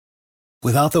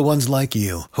Without the ones like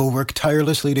you, who work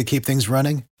tirelessly to keep things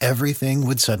running, everything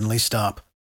would suddenly stop.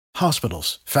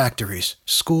 Hospitals, factories,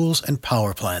 schools, and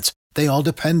power plants, they all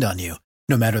depend on you.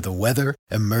 No matter the weather,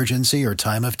 emergency, or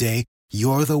time of day,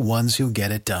 you're the ones who get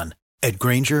it done. At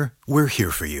Grainger, we're here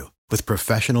for you with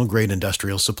professional-grade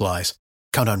industrial supplies.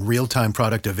 Count on real-time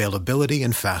product availability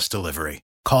and fast delivery.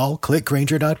 Call,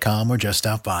 clickgrainger.com, or just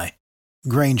stop by.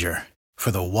 Grainger, for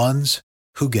the ones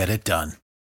who get it done.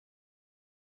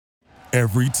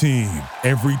 Every team,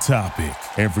 every topic,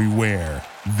 everywhere.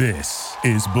 This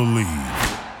is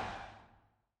Believe.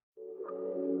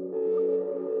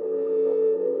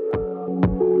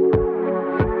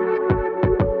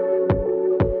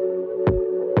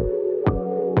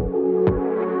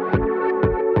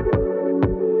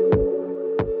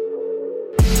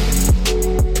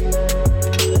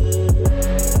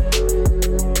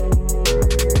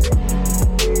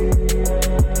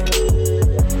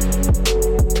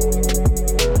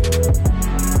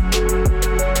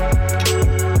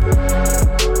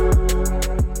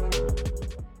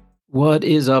 What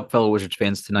is up, fellow Wizards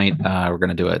fans? Tonight, we're going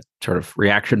to do a sort of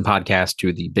reaction podcast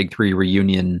to the Big Three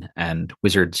reunion and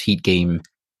Wizards Heat game,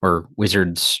 or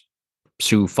Wizards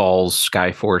Sioux Falls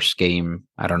Skyforce game.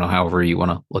 I don't know, however you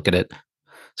want to look at it.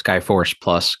 Skyforce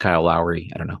plus Kyle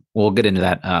Lowry. I don't know. We'll get into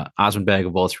that. Osmond Bag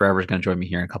of Bullets Forever is going to join me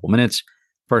here in a couple minutes.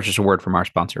 First, just a word from our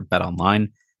sponsor,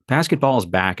 BetOnline. Basketball is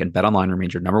back, and BetOnline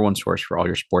remains your number one source for all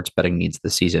your sports betting needs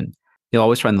this season. You'll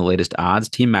always find the latest odds,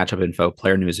 team matchup info,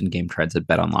 player news, and game trends at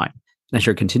BetOnline. And as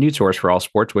your continued source for all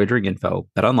sports wagering info,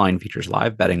 BetOnline features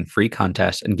live betting, free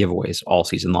contests, and giveaways all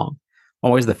season long.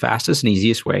 Always the fastest and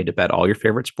easiest way to bet all your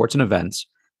favorite sports and events,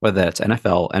 whether that's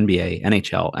NFL, NBA,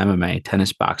 NHL, MMA,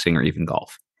 tennis, boxing, or even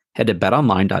golf. Head to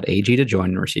betonline.ag to join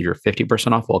and receive your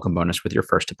 50% off welcome bonus with your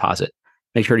first deposit.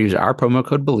 Make sure to use our promo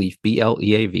code BELIEVE,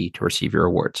 BLEAV, to receive your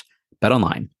rewards.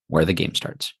 BetOnline, where the game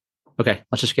starts. Okay,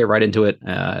 let's just get right into it.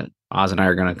 Oz and I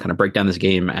are going to kind of break down this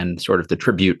game and sort of the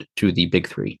tribute to the Big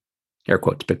Three. Air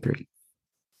quotes, Big Three.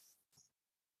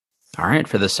 All right,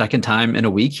 for the second time in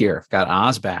a week here, I've got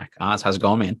Oz back. Oz, how's it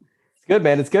going, man? It's good,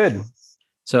 man. It's good.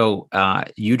 So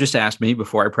you just asked me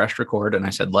before I pressed record, and I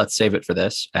said, let's save it for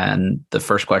this. And the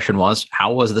first question was,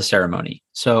 how was the ceremony?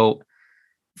 So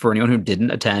for anyone who didn't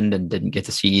attend and didn't get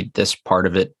to see this part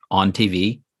of it on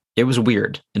TV, it was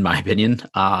weird, in my opinion.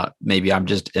 Maybe I'm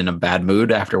just in a bad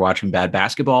mood after watching bad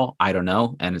basketball. I don't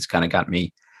know. And it's kind of got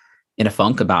me in a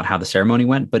funk about how the ceremony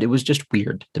went, but it was just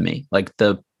weird to me. Like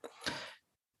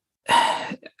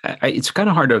it's kind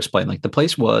of hard to explain. Like the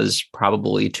place was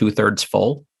probably 2/3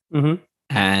 full. Mm-hmm.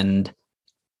 And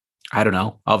I don't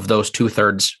know, of those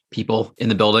 2/3 people in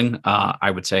the building, I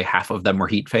would say half of them were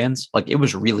Heat fans. Like it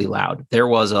was really loud. There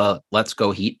was a "Let's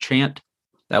go Heat" chant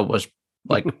that was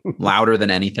like louder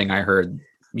than anything I heard,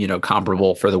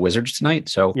 comparable for the Wizards tonight.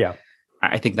 So yeah,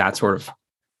 I think that sort of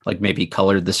like maybe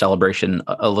colored the celebration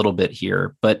a little bit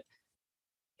here, but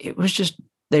it was just,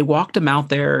 they walked him out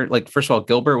there. Like, first of all,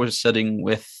 Gilbert was sitting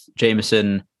with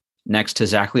Jameson next to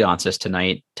Zach Leonsis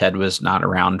tonight. Ted was not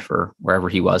around for wherever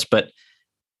he was, but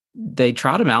they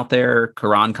trot him out there.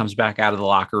 Karan comes back out of the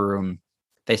locker room.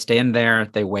 They stand there,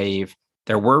 they wave.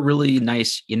 There were really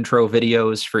nice intro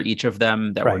videos for each of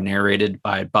them that were narrated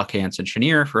by Buck Hance and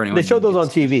Chenier. For anyone, they showed those on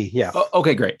TV. Yeah. Oh,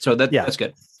 okay, great. So that's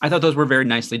good. I thought those were very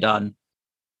nicely done.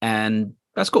 And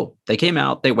that's cool. They came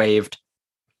out, they waved,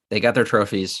 they got their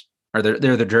trophies, or they're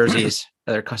their jerseys,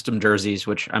 their custom jerseys,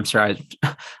 which I'm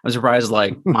surprised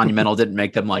like Monumental didn't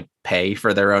make them like pay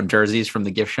for their own jerseys from the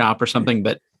gift shop or something,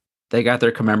 but they got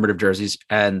their commemorative jerseys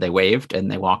and they waved and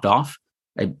they walked off.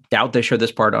 I doubt they showed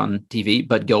this part on TV,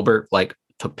 but Gilbert like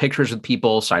took pictures with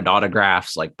people, signed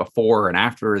autographs like before and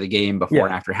after the game, before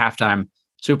and after halftime.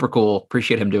 Super cool.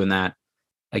 Appreciate him doing that.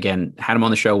 Again, had him on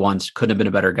the show once, couldn't have been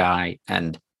a better guy.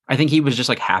 And I think he was just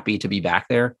like happy to be back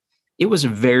there. It was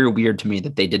very weird to me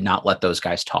that they did not let those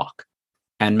guys talk.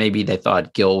 And maybe they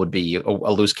thought Gil would be a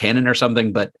loose cannon or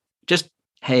something, but just,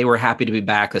 hey, we're happy to be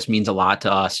back. This means a lot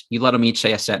to us. You let them each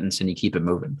say a sentence and you keep it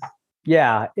moving.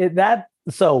 Yeah,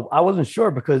 so I wasn't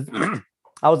sure because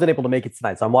I wasn't able to make it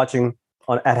tonight. So I'm watching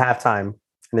at halftime and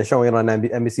they're showing it on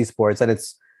NBC Sports, and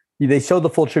they showed the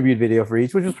full tribute video for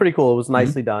each, which was pretty cool. It was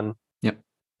nicely done. Yep.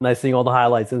 Nice seeing all the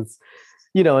highlights. And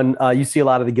you see a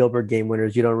lot of the Gilbert game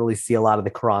winners. You don't really see a lot of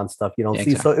the Karan stuff. You don't see.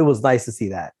 Exactly. So it was nice to see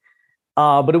that.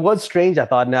 But it was strange, I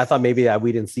thought. And I thought maybe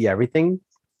we didn't see everything.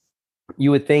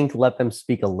 You would think let them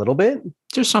speak a little bit.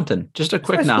 Just something. Just a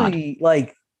quick nod.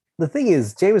 Like, the thing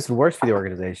is, Jameson works for the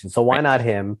organization. So why not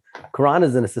him? Karan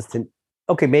is an assistant.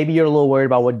 Okay, maybe you're a little worried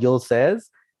about what Gil says.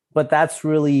 But that's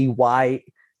really why,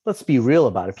 let's be real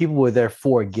about it. People were there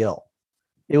for Gil.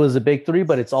 It was a big three,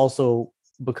 but it's also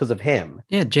because of him.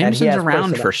 Yeah, Jameson's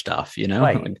around for stuff, you know?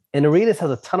 Right. And Arenas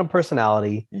has a ton of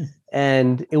personality,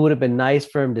 and it would have been nice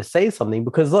for him to say something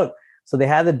because look, so they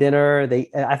had the dinner.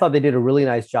 I thought they did a really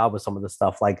nice job with some of the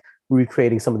stuff, like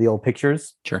recreating some of the old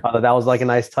pictures. Sure. That was like a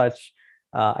nice touch.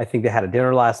 I think they had a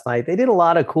dinner last night. They did a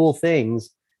lot of cool things,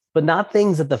 but not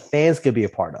things that the fans could be a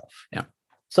part of. Yeah.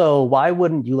 So why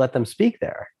wouldn't you let them speak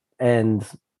there? And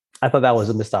I thought that was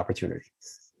a missed opportunity.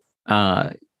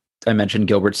 I mentioned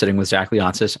Gilbert sitting with Zach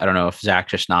Leonsis. I don't know if Zach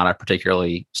just not a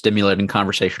particularly stimulating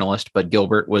conversationalist, but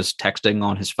Gilbert was texting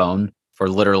on his phone for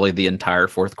literally the entire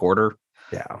fourth quarter.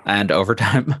 Yeah. And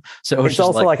overtime. So it's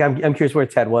also like I'm curious where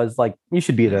Ted was. Like, you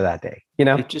should be there that day, you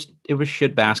know? It was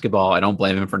shit basketball. I don't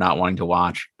blame him for not wanting to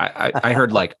watch. I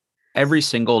heard like every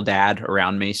single dad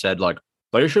around me said like,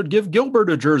 they should give Gilbert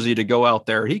a jersey to go out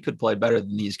there. He could play better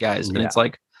than these guys. And it's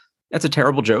like, that's a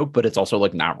terrible joke, but it's also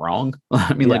like not wrong.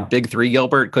 I mean, like Big Three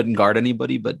Gilbert couldn't guard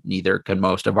anybody, but neither can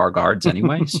most of our guards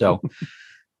anyway. So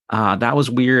that was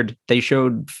weird. They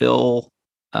showed Phil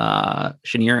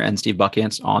Chenier and Steve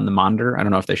Buckhantz on the monitor. I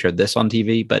don't know if they showed this on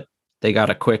TV, but they got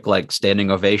a quick like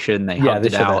standing ovation. They hugged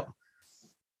it out.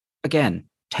 Again,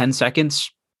 10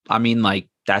 seconds. I mean, like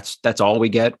that's all we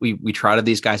get. We trotted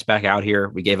these guys back out here.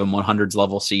 We gave them 100s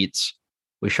level seats.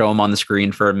 We show them on the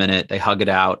screen for a minute. They hug it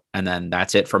out, and then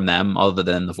that's it from them. Other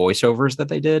than the voiceovers that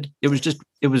they did,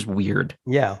 it was weird.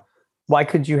 Yeah. Why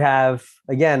could you have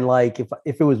again? Like if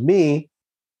it was me,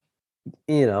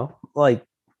 you know, like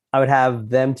I would have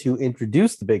them to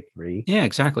introduce the Big Three. Yeah,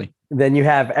 exactly. Then you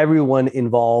have everyone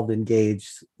involved,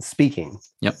 engaged, speaking.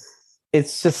 Yep.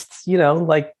 It's just, you know,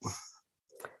 like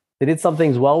they did some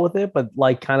things well with it, but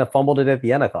like kind of fumbled it at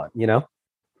the end, I thought, you know?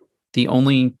 The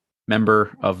only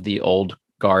member of the old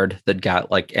guard that got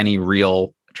like any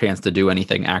real chance to do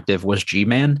anything active was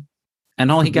G-Man.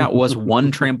 And all he got was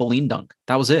one trampoline dunk.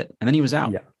 That was it. And then he was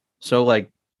out. Yeah. So like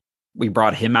we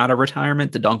brought him out of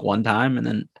retirement to dunk one time. And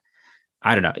then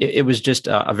I don't know. It was just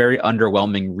a very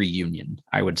underwhelming reunion,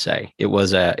 I would say. It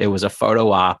was a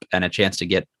photo op and a chance to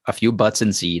get a few butts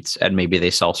in seats, and maybe they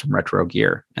sell some retro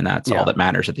gear, and that's all that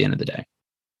matters at the end of the day.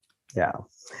 Yeah.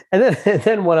 And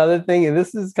then one other thing, and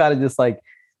this is kind of just like,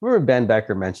 remember Ben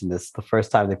Becker mentioned this the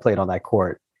first time they played on that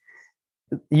court.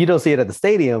 You don't see it at the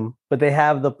stadium, but they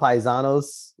have the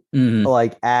Paisanos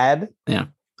like ad. Yeah.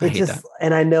 I hate that.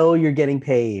 And I know you're getting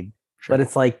paid. Sure. But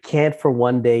it's like, can't for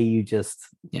one day you just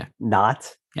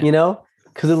not, you know,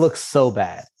 because it looks so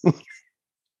bad.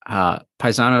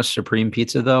 Paisano's Supreme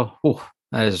Pizza, though,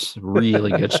 that is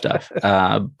really good stuff.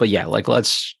 But yeah, like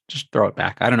let's just throw it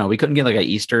back. I don't know. We couldn't get like a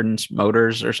Eastern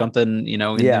Motors or something, you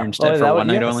know, in there instead for one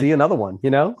night only. See another one,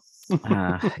 you know?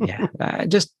 It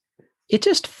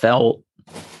just felt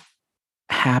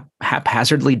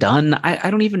haphazardly done.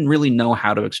 I don't even really know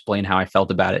how to explain how I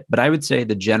felt about it, but I would say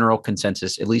the general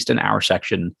consensus, at least in our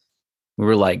section, we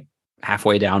were like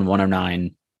halfway down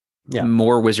 109. Yeah.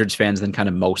 More Wizards fans than kind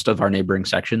of most of our neighboring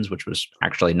sections, which was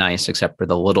actually nice, except for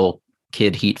the little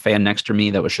kid Heat fan next to me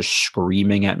that was just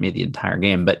screaming at me the entire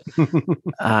game. But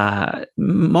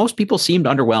most people seemed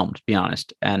underwhelmed, to be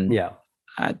honest. And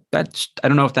I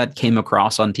don't know if that came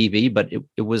across on TV, but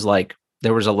it was like,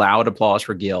 there was a loud applause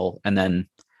for Gil and then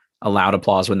a loud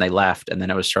applause when they left. And then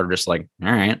it was sort of just like,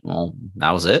 all right, well, that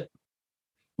was it.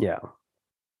 Yeah.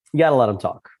 You got to let them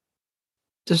talk.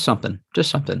 Just something.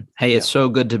 Hey, it's so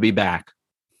good to be back.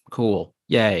 Cool.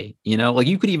 Yay. You know, like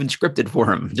you could even script it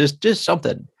for him. Just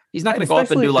something. He's not going to go up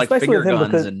and do like finger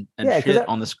guns and shit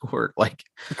on the court. Like,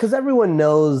 because everyone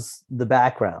knows the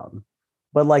background,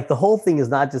 but like the whole thing is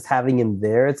not just having him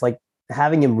there. It's like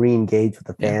having him re-engage with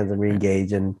the fans and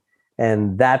re-engage and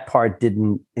that part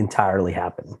didn't entirely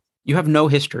happen. You have no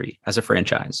history as a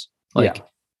franchise. Like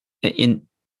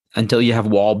until you have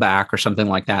Wall back or something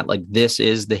like that. Like this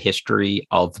is the history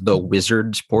of the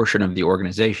Wizards portion of the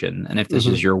organization. And if this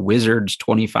is your Wizards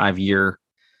 25-year,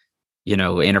 you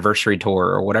know, anniversary tour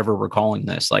or whatever we're calling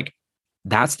this, like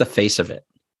that's the face of it.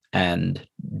 And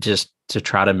just to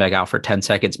try to make out for 10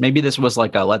 seconds, maybe this was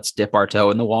like a let's dip our toe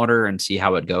in the water and see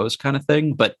how it goes kind of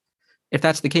thing. But if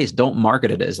that's the case, don't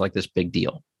market it as like this big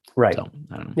deal. Right. So,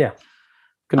 I don't know. Yeah.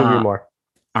 Couldn't agree more.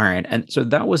 All right. And so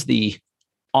that was the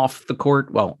off the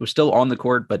court. Well, it was still on the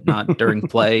court, but not during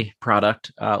play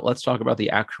product. Let's talk about the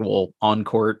actual on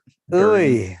court.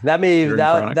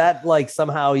 That like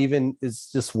somehow even is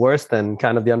just worse than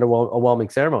kind of the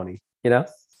underwhelming ceremony, you know?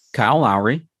 Kyle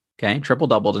Lowry. Okay. Triple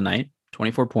double tonight,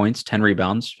 24 points, 10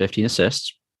 rebounds, 15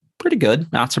 assists. Pretty good.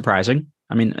 Not surprising.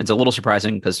 I mean, it's a little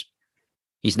surprising because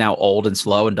he's now old and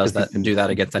slow and do that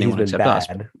against anyone except us.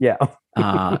 Yeah.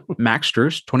 Max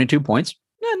Strus, 22 points.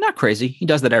 Yeah, not crazy. He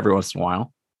does that every once in a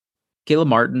while. Caleb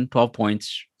Martin, 12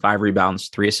 points, 5 rebounds,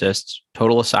 3 assists.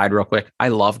 Total aside, real quick. I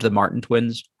loved the Martin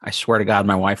twins. I swear to God,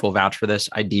 my wife will vouch for this.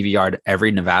 I DVR'd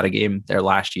every Nevada game there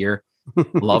last year.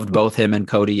 Loved both him and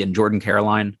Cody and Jordan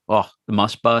Caroline. Oh, the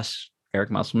Must Bus,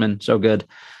 Eric Musselman, so good.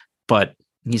 But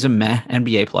he's a meh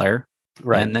NBA player.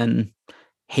 Right. And then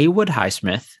Haywood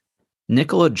Highsmith,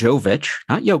 Nikola Jovic,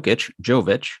 not Jokic,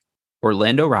 Jovic,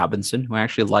 Orlando Robinson, who I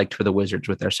actually liked for the Wizards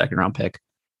with their second round pick.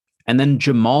 And then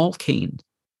Jamal Cain.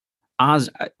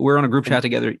 Oz, we're on a group chat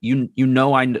together. You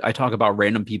know I talk about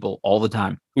random people all the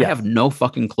time. Yeah. I have no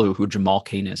fucking clue who Jamal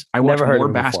Cain is. I watch more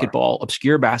basketball,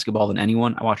 obscure basketball than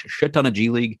anyone. I watch a shit ton of G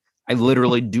League. I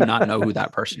literally do not know who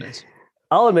that person is.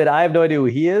 I'll admit, I have no idea who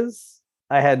he is.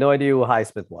 I had no idea who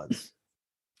Highsmith was.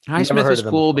 Highsmith is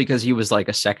cool because he was like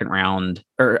a second round,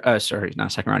 not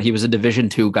second round. He was a Division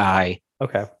II guy.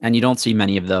 Okay. And you don't see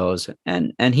many of those.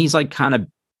 And he's like kind of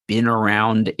been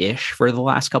around-ish for the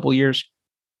last couple of years.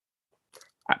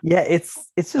 Yeah, it's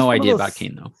just no idea about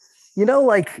Cain though. You know,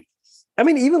 like, I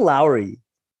mean, even Lowry,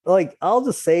 like, I'll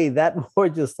just say that more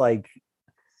just like,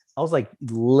 I was like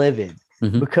livid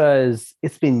because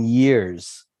it's been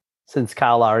years since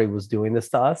Kyle Lowry was doing this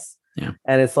to us. Yeah.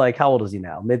 And it's like, how old is he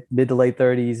now? Mid to late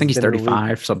 30s. I think he's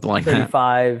 35, something like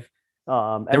 35. That.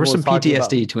 There were some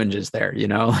PTSD twinges there, you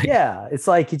know? Like, yeah. It's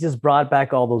like he just brought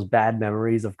back all those bad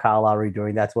memories of Kyle Lowry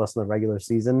doing that to us in the regular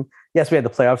season. Yes, we had the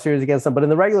playoff series against him, but in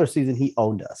the regular season, he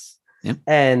owned us. Yeah.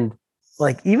 And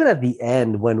like, even at the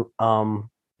end, when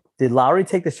did Lowry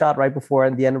take the shot right before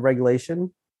the end of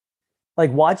regulation?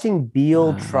 Like watching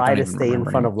Beal try to stay in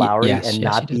front of Lowry and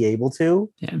not be able to.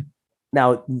 Yeah.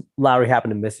 Now, Lowry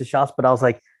happened to miss his shots, but I was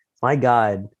like, my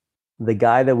God, the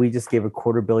guy that we just gave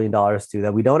 $250 million to,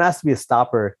 that we don't ask to be a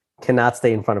stopper, cannot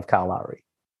stay in front of Kyle Lowry,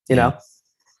 you know?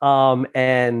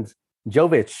 And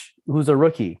Jovic, who's a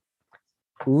rookie,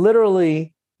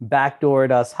 literally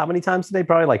backdoored us how many times today?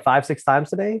 Probably like 5-6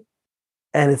 times today.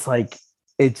 And it's like,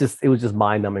 it was just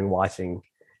mind-numbing watching.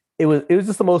 It was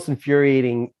just the most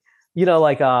infuriating, you know,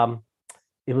 like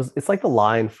it's like the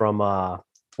line from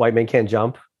White Men Can't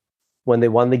Jump when they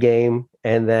won the game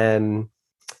and then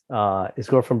his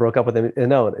girlfriend broke up with him.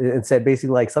 No, it said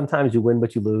basically like sometimes you win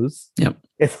but you lose. Yep.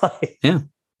 It's like, yeah.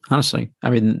 Honestly, I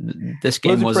mean, this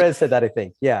game was. Fred said that, I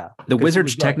think. Yeah. The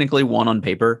Wizards technically won on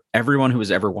paper. Everyone who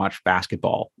has ever watched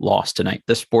basketball lost tonight.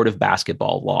 The sport of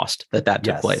basketball lost that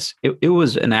took place. It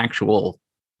was an actual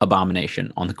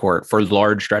abomination on the court for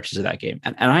large stretches of that game.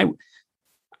 And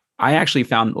I actually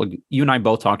found, like, you and I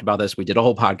both talked about this. We did a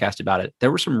whole podcast about it.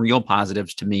 There were some real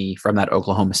positives to me from that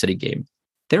Oklahoma City game.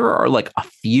 There are like a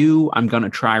few I'm going to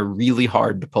try really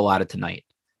hard to pull out of tonight.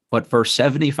 But for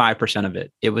 75% of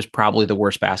it, it was probably the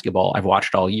worst basketball I've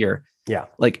watched all year. Yeah.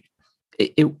 Like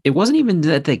it wasn't even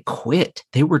that they quit.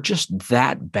 They were just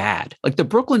that bad. Like the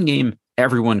Brooklyn game,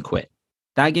 everyone quit.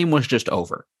 That game was just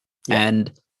over. Yeah.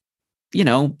 And, you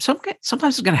know, sometimes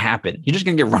it's going to happen. You're just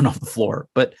going to get run off the floor.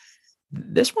 But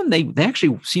this one, they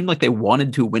actually seemed like they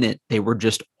wanted to win it. They were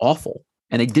just awful.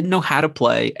 And they didn't know how to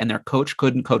play. And their coach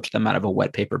couldn't coach them out of a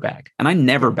wet paper bag. And I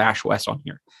never bash Wes on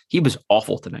here. He was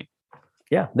awful tonight.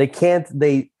 Yeah,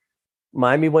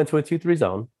 Miami went to a 2-3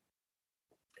 zone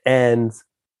and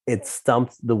it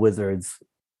stumped the Wizards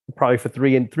probably for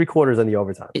 3 quarters in the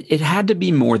overtime. It had to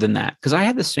be more than that, because I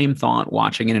had the same thought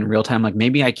watching it in real time. Like,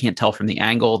 maybe I can't tell from the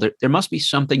angle. There must be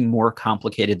something more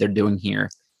complicated they're doing here.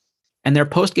 And their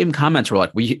post-game comments were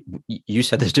like, you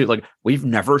said this, dude, like, we've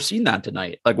never seen that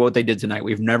tonight. Like what they did tonight.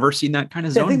 We've never seen that kind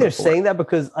of zone. I think they're saying that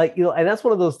because, and that's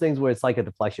one of those things where it's like a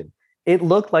deflection. It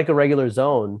looked like a regular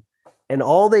zone. And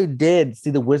all they did,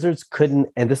 the Wizards couldn't,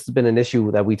 and this has been an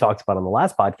issue that we talked about on the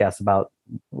last podcast about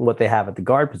what they have at the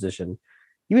guard position.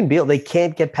 Even Beal, they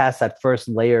can't get past that first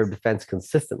layer of defense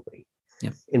consistently.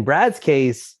 Yep. In Brad's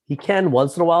case, he can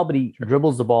once in a while, but he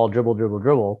dribbles the ball,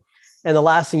 dribble. And the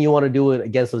last thing you want to do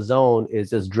against a zone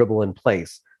is just dribble in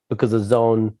place, because the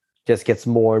zone just gets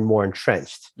more and more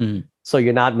entrenched. Mm. So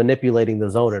you're not manipulating the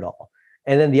zone at all.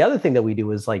 And then the other thing that we do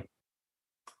is like,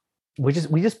 we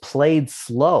just played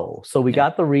slow. So we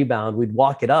got the rebound. We'd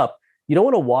walk it up. You don't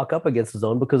want to walk up against the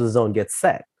zone because the zone gets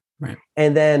set. Right.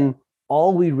 And then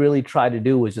all we really tried to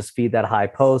do was just feed that high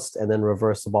post and then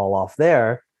reverse the ball off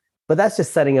there. But that's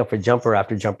just setting up for jumper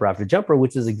after jumper after jumper,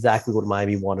 which is exactly what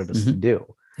Miami wanted us to do.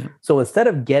 Yeah. So instead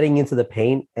of getting into the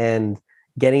paint and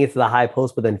getting into the high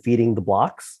post, but then feeding the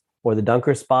blocks or the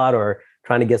dunker spot or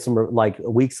trying to get some like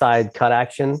weak side cut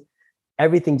action,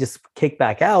 everything just kicked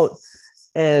back out.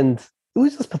 And it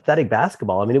was just pathetic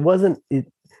basketball. I mean,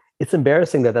 it's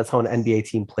embarrassing that that's how an NBA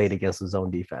team played against a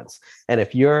zone defense. And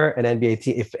if you're an NBA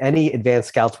team, if any advanced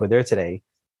scouts were there today,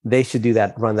 they should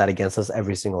run that against us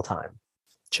every single time.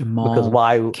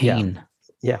 Jamal Cain.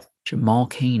 Yeah. Jamal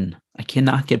Cain. I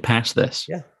cannot get past this.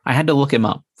 Yeah. I had to look him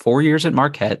up. 4 years at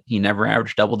Marquette. He never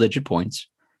averaged double-digit points.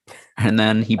 And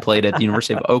then he played at the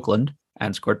University of Oakland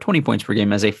and scored 20 points per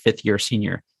game as a fifth-year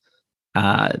senior.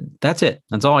 That's it.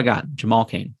 That's all I got. Jamal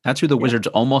Cain. That's who the Wizards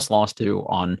almost lost to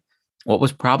on what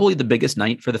was probably the biggest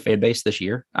night for the fan base this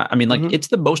year. I mean, like, it's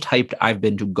the most hyped I've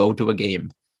been to go to a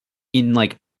game in,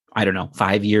 like, I don't know,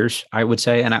 5 years, I would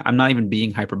say. And I'm not even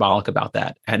being hyperbolic about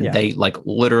that. And they, like,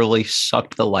 literally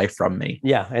sucked the life from me.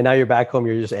 Yeah. And now you're back home.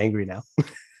 You're just angry now.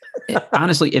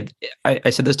 Honestly, if I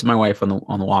said this to my wife on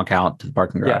the walk out to the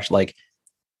parking garage, like,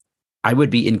 I would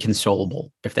be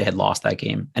inconsolable if they had lost that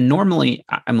game. And normally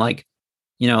I'm like,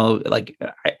 you know, like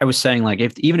I was saying, like,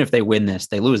 even if they win this,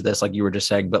 they lose this, like you were just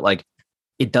saying, but like,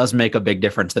 it does make a big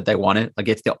difference that they won it. Like,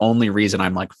 it's the only reason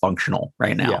I'm like functional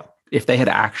right now. Yeah. If they had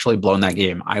actually blown that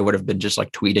game, I would have been just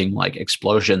like tweeting like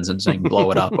explosions and saying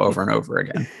blow it up over and over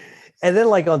again. And then,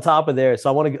 like, on top of there, so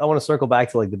I want to circle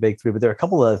back to like the big three, but there are a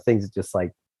couple of other things that just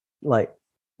like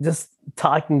just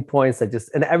talking points that just,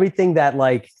 and everything that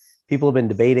like people have been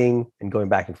debating and going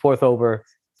back and forth over,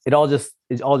 it all just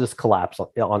collapsed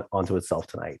onto itself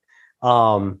tonight.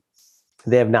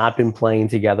 They have not been playing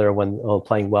together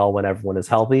playing well when everyone is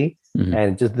healthy.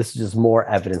 And this is just more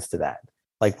evidence to that.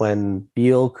 Like, when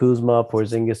Beal, Kuzma,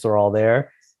 Porzingis are all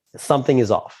there, something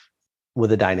is off with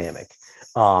the dynamic.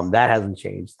 That hasn't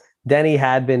changed. Denny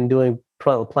had been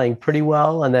playing pretty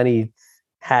well, and then he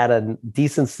had a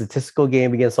decent statistical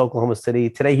game against Oklahoma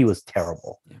City. Today he was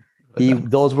terrible.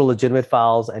 Those were legitimate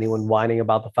fouls. Anyone whining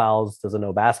about the fouls doesn't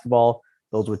know basketball.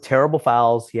 Those were terrible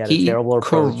fouls. He had a terrible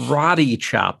approach. Karate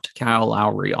chopped Kyle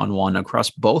Lowry on one across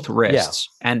both wrists,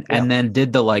 and then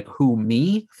did the like who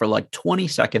me for like 20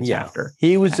 seconds after.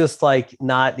 He was just like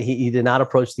he did not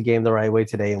approach the game the right way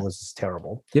today and was just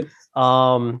terrible. Yep.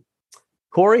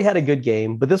 Corey had a good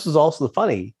game, but this was also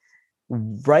funny.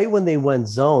 Right when they went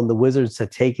zone, the Wizards had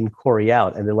taken Corey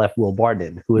out and they left Will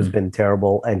Barton, who has been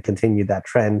terrible and continued that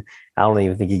trend. I don't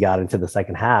even think he got into the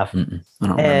second half.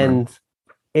 And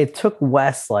it took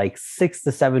Wes like 6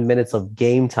 to 7 minutes of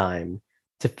game time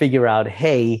to figure out,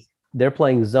 hey, they're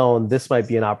playing zone. This might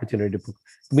be an opportunity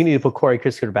we need to put Corey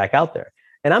Kispert back out there.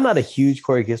 And I'm not a huge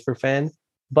Corey Kispert fan,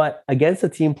 but against a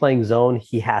team playing zone,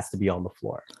 he has to be on the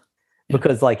floor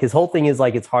because like his whole thing is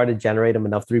like, it's hard to generate him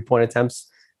enough 3-point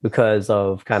attempts because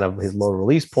of kind of his low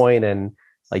release point and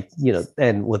like, you know,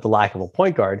 and with the lack of a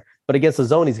point guard. But against the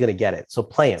zone, he's going to get it. So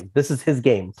play him. This is his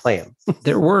game. Play him.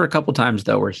 There were a couple times,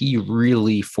 though, where he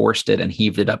really forced it and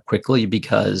heaved it up quickly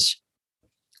because,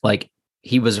 like,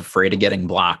 he was afraid of getting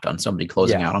blocked on somebody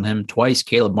closing out on him. Twice,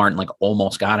 Caleb Martin, like,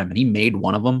 almost got him, and he made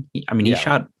one of them. He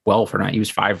shot well for night. He was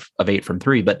 5 of 8 from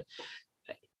 3. But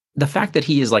the fact that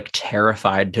he is, like,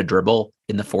 terrified to dribble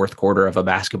in the fourth quarter of a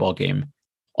basketball game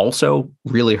also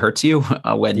really hurts you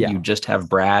when you just have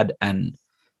Brad and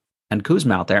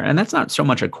Kuzma out there. And that's not so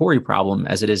much a Corey problem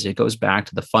as it goes back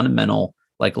to the fundamental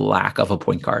like lack of a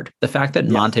point guard. The fact that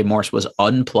Monte Morris was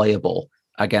unplayable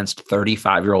against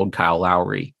 35-year-old Kyle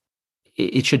Lowry,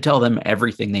 it should tell them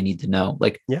everything they need to know.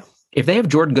 Like if they have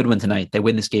Jordan Goodwin tonight, they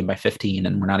win this game by 15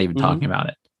 and we're not even talking about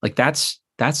it. Like that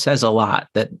says a lot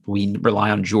that we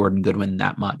rely on Jordan Goodwin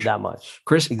that much.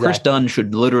 Chris Dunn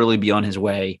should literally be on his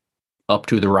way up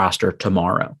to the roster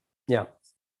tomorrow. Yeah.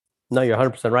 No, you're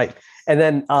 100% right. And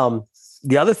then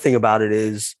the other thing about it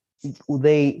is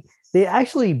they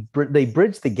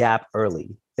bridged the gap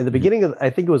early in the beginning of, I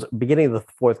think it was beginning of the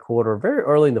fourth quarter, very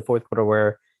early in the fourth quarter,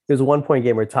 where it was a 1-point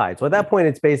game or tied. So at that point,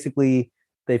 it's basically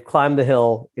they've climbed the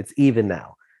hill. It's even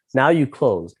now. Now you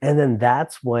close, and then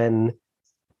that's when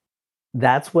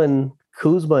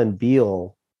Kuzma and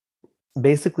Beal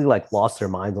basically like lost their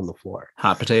minds on the floor.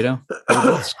 Hot potato,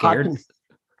 scared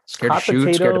to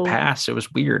shoot, scared to pass. It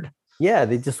was weird. Yeah,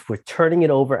 they just were turning it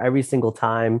over every single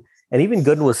time. And even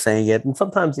Gooden was saying it. And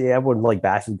sometimes everyone like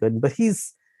bashes Gooden, but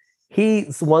he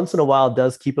once in a while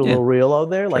does keep it a little real out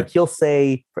there. Like he'll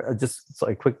say, just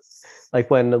so quick,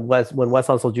 like when Wes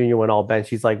Unseld Jr. went all bench,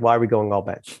 he's like, "Why are we going all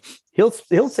bench?" He'll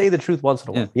say the truth once in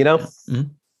a while, you know.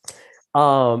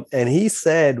 And he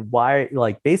said, "Why?"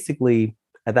 Like basically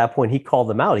at that point, he called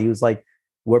them out. He was like,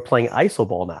 "We're playing iso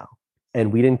ball now,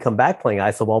 and we didn't come back playing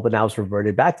iso ball, but now it's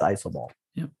reverted back to iso ball."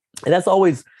 And that's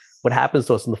always what happens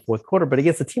to us in the fourth quarter. But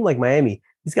against a team like Miami,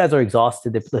 these guys are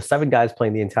exhausted. There's 7 guys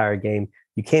playing the entire game.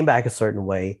 You came back a certain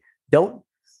way. Don't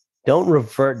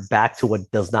revert back to what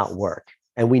does not work.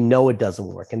 And we know it doesn't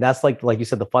work. And that's like you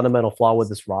said, the fundamental flaw with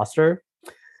this roster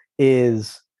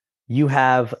is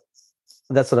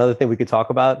that's another thing we could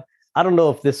talk about. I don't know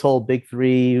if this whole big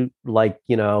three,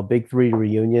 big three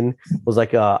reunion was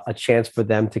like a chance for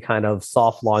them to kind of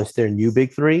soft launch their new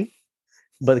big three,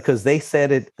 but because they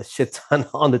said it a shit ton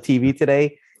on the TV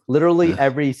today, literally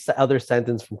every other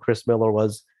sentence from Chris Miller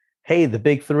was, hey, the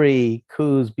big three,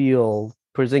 Kuz, Beal,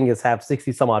 Porzingis have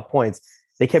 60 some odd points.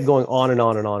 They kept going on and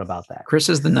on and on about that. Chris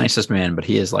is the nicest man, but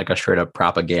he is like a straight up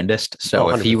propagandist. So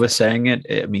if he was saying it,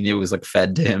 I mean, it was like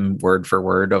fed to him word for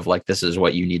word of like, this is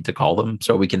what you need to call them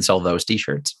so we can sell those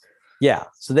t-shirts. Yeah.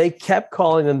 So they kept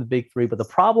calling them the big three. But the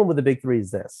problem with the big three is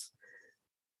this.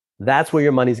 That's where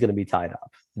your money's going to be tied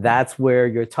up. That's where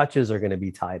your touches are going to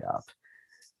be tied up.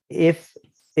 If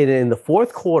in the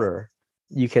fourth quarter,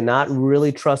 you cannot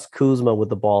really trust Kuzma with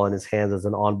the ball in his hands as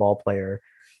an on-ball player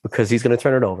because he's going to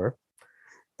turn it over.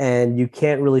 And you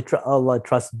can't really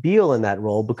trust Beal in that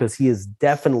role because he is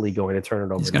definitely going to turn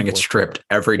it over. He's going to get stripped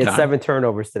every time. It's 7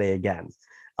 turnovers today again.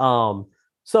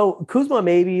 So Kuzma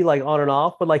maybe like on and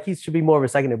off, but like he should be more of a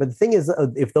secondary. But the thing is,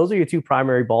 if those are your two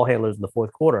primary ball handlers in the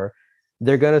fourth quarter,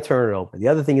 they're going to turn it over. The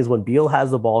other thing is when Beal has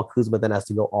the ball, Kuzma then has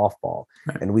to go off ball.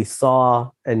 Right. And we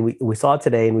saw it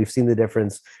today, and we've seen the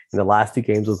difference in the last two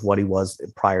games with what he was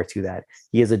prior to that.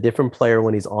 He is a different player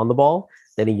when he's on the ball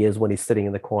than he is when he's sitting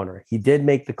in the corner. He did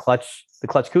make the clutch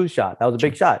Kuz shot. That was a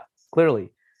big shot, clearly.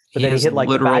 But then he hit like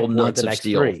literal the nuts the of next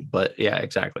steel. three. But yeah,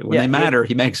 exactly. When they matter,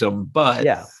 he makes them. But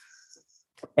yeah.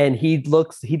 And he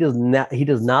does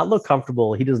not look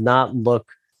comfortable. He does not look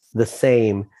the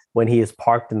same when he is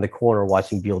parked in the corner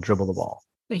watching Beal dribble the ball.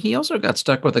 He also got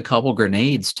stuck with a couple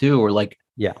grenades too, or like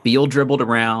Beal dribbled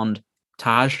around.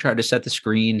 Taj tried to set the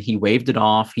screen. He waved it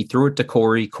off. He threw it to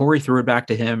Corey. Corey threw it back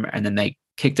to him. And then they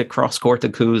kicked it cross court to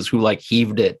Kuz, who like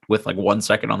heaved it with like 1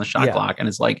 second on the shot clock. And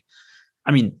it's like,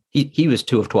 I mean, he was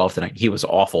 2 of 12 tonight. He was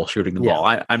awful shooting the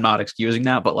ball. I'm not excusing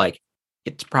that, but like,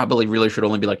 it's probably really should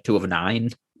only be like 2 of 9,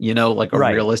 like a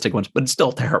realistic one, but it's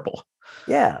still terrible.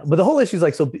 Yeah. But the whole issue is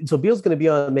like, so Beal's going to be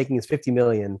on making his $50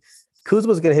 million.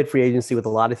 Kuzma's going to hit free agency with a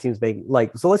lot of teams making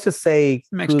so let's just say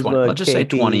makes Kuzma, 20. Let's just say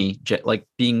KP, 20, like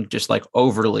being just like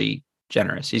overly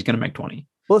generous. He's going to make 20.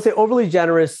 Well, let's say overly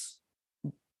generous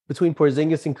between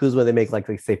Porzingis and Kuzma, they make like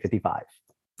say 55.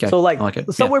 Okay. So like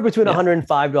somewhere between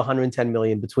 105 to 110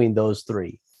 million between those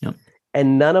three. Yep.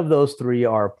 And none of those three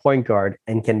are point guard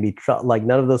and can be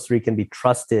none of those three can be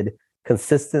trusted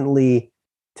consistently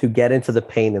to get into the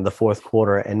paint in the fourth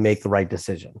quarter and make the right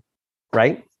decision.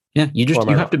 Right? Yeah, you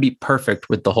have to be perfect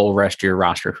with the whole rest of your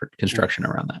roster construction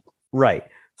around that. Right.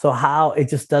 So how it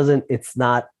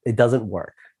doesn't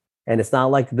work. And it's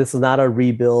not like this is not a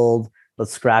rebuild,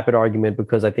 let's scrap it argument,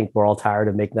 because I think we're all tired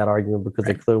of making that argument because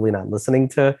they're clearly not listening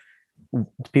to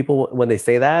people when they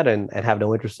say that and have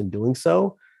no interest in doing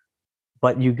so.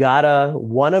 But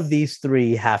one of these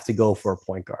three have to go for a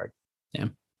point guard. Yeah.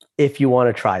 If you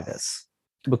want to try this,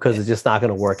 because it's just not going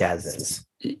to work as is.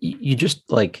 You just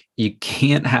you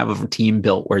can't have a team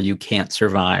built where you can't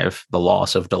survive the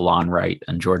loss of DeLon Wright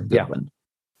and Jordan Goodwin.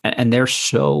 Yeah. And they're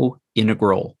so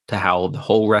integral to how the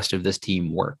whole rest of this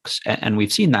team works. And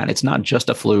we've seen that. It's not just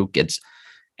a fluke. It's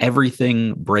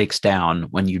everything breaks down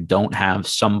when you don't have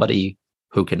somebody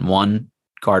who can, 1,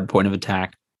 guard point of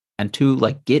attack, and 2,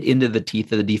 get into the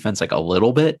teeth of the defense a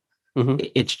little bit. Mm-hmm.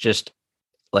 It's just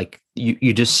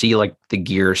you just see the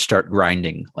gears start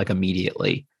grinding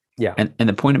immediately. Yeah. And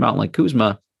the point about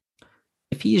Kuzma,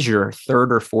 if he's your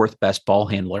 3rd or 4th best ball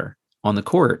handler on the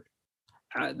court,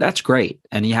 that's great.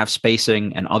 And you have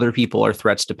spacing and other people are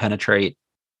threats to penetrate,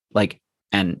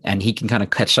 and he can kind of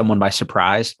catch someone by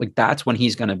surprise. That's when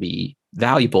he's going to be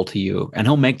valuable to you, and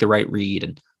he'll make the right read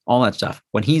and all that stuff.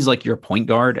 When he's your point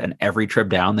guard and every trip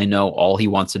down, they know all he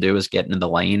wants to do is get into the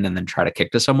lane and then try to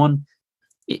kick to someone.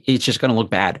 It's just going to look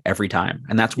bad every time.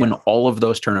 And that's when all of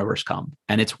those turnovers come.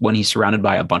 And it's when he's surrounded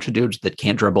by a bunch of dudes that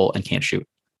can't dribble and can't shoot.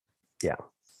 Yeah.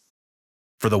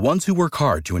 For the ones who work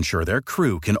hard to ensure their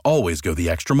crew can always go the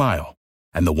extra mile,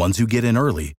 and the ones who get in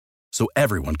early so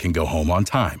everyone can go home on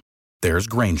time, there's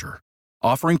Grainger,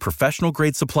 offering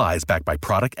professional-grade supplies backed by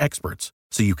product experts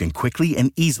so you can quickly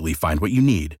and easily find what you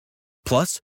need.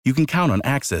 Plus, you can count on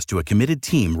access to a committed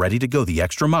team ready to go the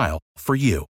extra mile for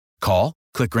you. Call,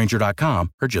 click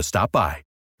Grainger.com, or just stop by.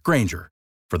 Grainger,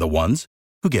 for the ones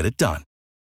who get it done.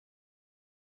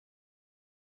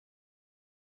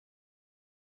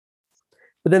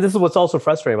 But then this is what's also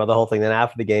frustrating about the whole thing. Then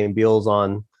after the game, Beal's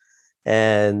on,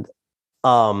 and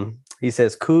he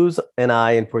says, Kuz and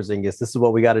I and Porzingis, this is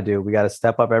what we got to do. We got to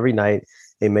step up every night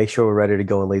and make sure we're ready to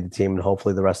go and lead the team, and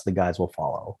hopefully the rest of the guys will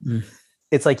follow.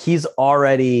 It's like he's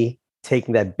already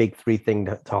taking that big three thing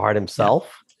to heart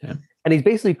himself. Yeah. And he's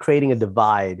basically creating a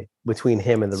divide between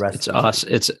him and the rest it's of the us.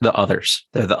 team. It's the others.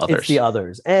 They're the others. It's the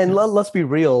others. And let's be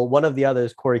real. One of the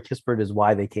others, Corey Kispert, is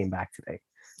why they came back today.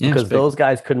 Because those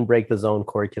guys couldn't break the zone.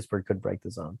 Corey Kispert could break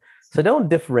the zone. So don't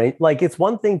differentiate. Like, it's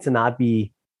one thing to not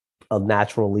be a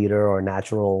natural leader or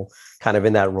natural kind of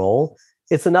in that role.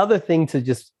 It's another thing to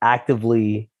just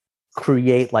actively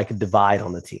create like a divide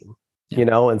on the team, you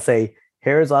know, and say,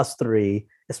 here's us three,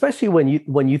 especially when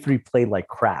you three played like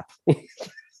crap.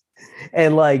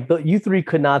 And like you three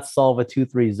could not solve a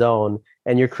 2-3 zone,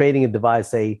 and you're creating a divide,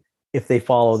 say, if they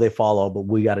follow, they follow, but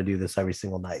we got to do this every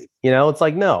single night. You know, it's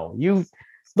like, no, you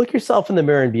look yourself in the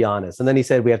mirror and be honest. And then he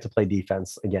said, we have to play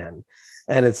defense again.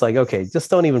 And it's like, okay, just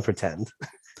don't even pretend.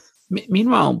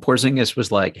 Meanwhile, Porzingis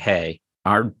was like, hey,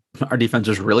 our defense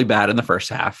was really bad in the first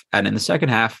half. And in the second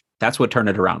half, that's what turned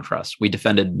it around for us. We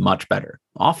defended much better.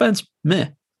 Offense, meh.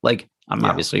 Like, I'm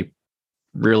obviously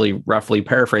really roughly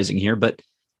paraphrasing here, but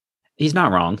he's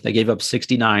not wrong. They gave up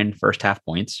 69 first half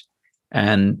points.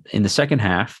 And in the second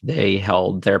half, they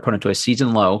held their opponent to a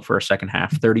season low for a second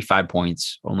half, 35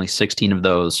 points, only 16 of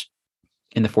those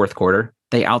in the fourth quarter.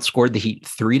 They outscored the Heat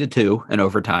 3-2 in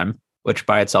overtime, which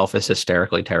by itself is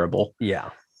hysterically terrible. Yeah.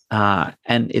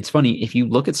 And it's funny, if you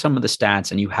look at some of the stats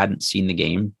and you hadn't seen the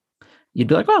game, you'd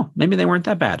be like, oh, maybe they weren't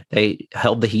that bad. They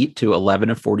held the Heat to 11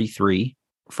 of 43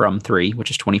 from three,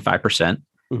 which is 25%.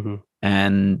 Mm-hmm.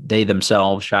 And they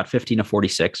themselves shot 15 of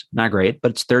 46. Not great,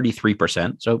 but it's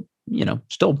 33%. So, you know,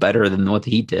 still better than what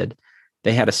the Heat did.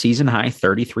 They had a season high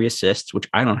 33 assists, which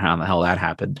I don't know how the hell that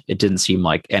happened. It didn't seem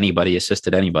like anybody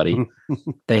assisted anybody.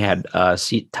 They had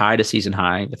tied a season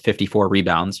high with 54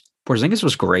 rebounds. Porzingis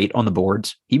was great on the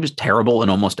boards. He was terrible in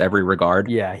almost every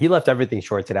regard. Yeah, he left everything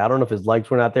short today. I don't know if his legs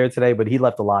were not there today, but he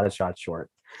left a lot of shots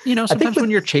short. You know, sometimes when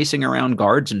you're chasing around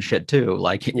guards and shit too,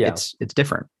 like it's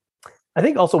different. I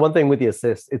think also one thing with the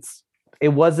assists, it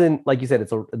wasn't, like you said,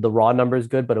 the raw number is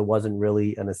good, but it wasn't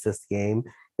really an assist game.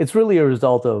 It's really a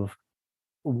result of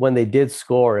when they did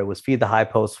score, it was feed the high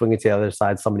post, swing it to the other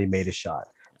side, somebody made a shot.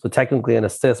 So technically an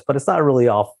assist, but it's not really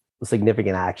off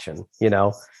significant action, you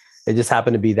know? It just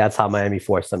happened to be that's how Miami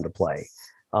forced them to play.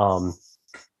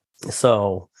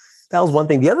 So that was one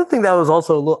thing. The other thing that was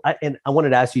also a little, and I wanted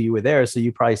to ask you, you were there, so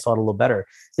you probably saw it a little better.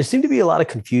 There seemed to be a lot of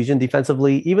confusion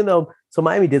defensively, even though, so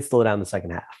Miami did slow down the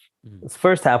second half. Mm-hmm. The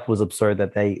first half was absurd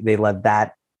that they let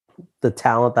the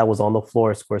talent that was on the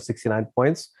floor score 69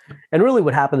 points. And really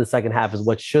what happened in the second half is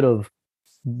what should have,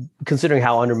 considering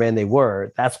how undermanned they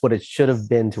were, that's what it should have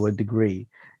been to a degree.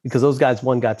 Because those guys,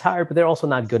 one, got tired, but they're also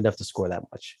not good enough to score that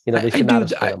much. You know, they should not have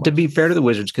scored that much. To be fair to the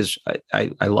Wizards, because I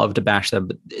love to bash them,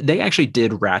 but they actually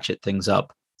did ratchet things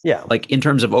up. Yeah. Like in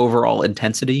terms of overall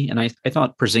intensity. And I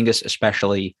thought Porzingis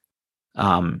especially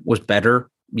was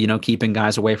better, you know, keeping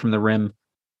guys away from the rim.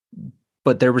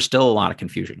 But there was still a lot of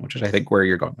confusion, which is, I think, where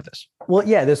you're going with this. Well,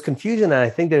 yeah, there's confusion. And I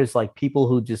think there's like people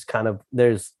who just kind of,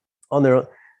 there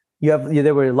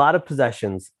were a lot of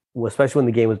possessions, especially when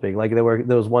the game was big. Like there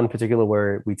was one particular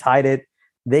where we tied it.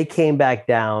 They came back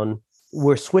down.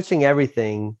 We're switching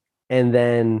everything. And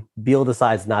then Beal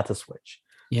decides not to switch.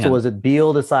 Yeah. So was it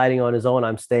Beal deciding on his own,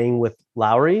 I'm staying with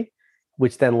Lowry,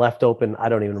 which then left open, I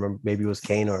don't even remember, maybe it was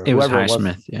Kane or it whoever was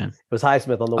Highsmith. Yeah. It was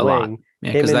Highsmith on the wing.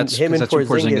 Yeah, him and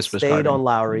Porzingis stayed on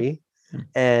Lowry. Mm-hmm.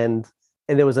 And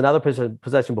there was another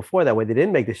possession before that where they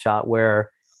didn't make the shot,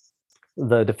 where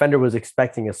the defender was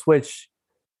expecting a switch.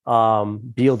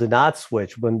 Beal did not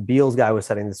switch. When Beal's guy was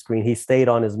setting the screen, he stayed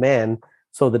on his man.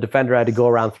 So the defender had to go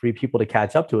around three people to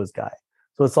catch up to his guy.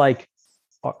 So it's like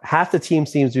half the team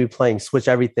seems to be playing switch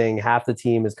everything. Half the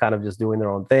team is kind of just doing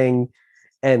their own thing.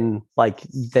 And like,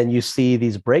 then you see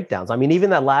these breakdowns. I mean,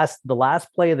 even the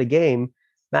last play of the game,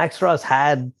 Max Strus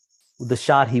had the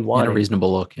shot he wanted. A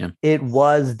reasonable look. Yeah. It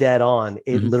was dead on.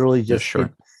 It literally just,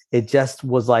 it just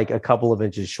was like a couple of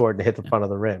inches short and hit the front of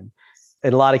the rim.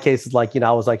 In a lot of cases, like, you know,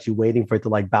 I was actually waiting for it to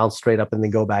like bounce straight up and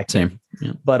then go back. Same.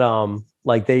 Yeah. But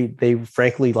like they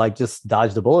frankly like just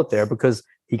dodged the bullet there because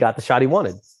he got the shot he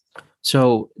wanted.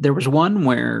 So there was one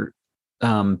where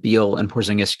Beal and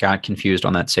Porzingis got confused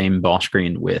on that same ball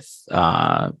screen with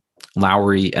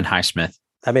Lowry and Highsmith.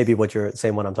 That may be what you're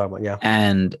saying, what I'm talking about. Yeah.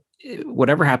 And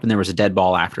whatever happened, there was a dead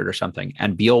ball after it or something.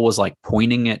 And Beal was like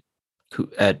pointing at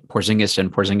Porzingis,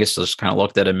 and Porzingis just kind of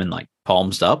looked at him and like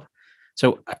palms up.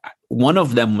 So one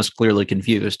of them was clearly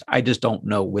confused. I just don't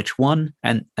know which one.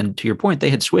 And to your point,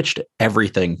 they had switched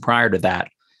everything prior to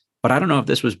that. But I don't know if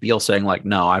this was Beal saying like,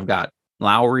 no, I've got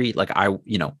Lowry. Like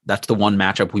that's the one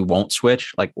matchup we won't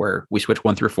switch, like where we switch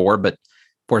 1 through 4, but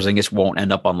Porzingis won't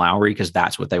end up on Lowry because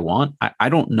that's what they want. I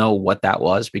don't know what that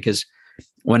was, because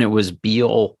when it was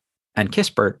Beal and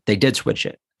Kispert, they did switch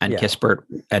it. and Kispert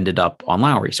ended up on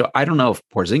Lowry. So I don't know if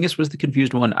Porzingis was the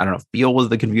confused one. I don't know if Beal was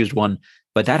the confused one,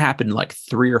 but that happened like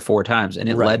 3 or 4 times, and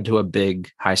it led to a big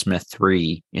Highsmith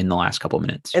 3 in the last couple of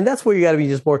minutes. And that's where you got to be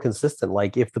just more consistent.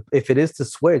 Like if it is to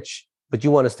switch, but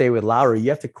you want to stay with Lowry, you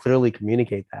have to clearly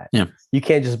communicate that. Yeah. You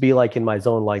can't just be like in my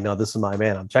zone, like, no, this is my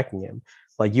man, I'm checking him.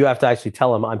 Like you have to actually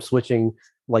tell him I'm switching.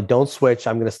 Like, don't switch.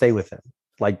 I'm going to stay with him.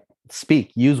 Like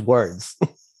speak, use words.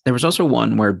 There was also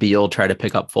one where Beal tried to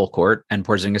pick up full court and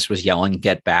Porzingis was yelling,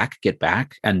 get back,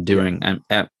 and doing,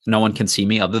 no one can see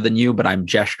me other than you, but I'm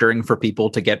gesturing for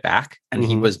people to get back. And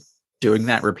he was doing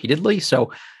that repeatedly.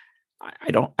 So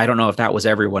I don't know if that was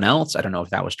everyone else. I don't know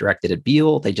if that was directed at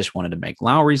Beal. They just wanted to make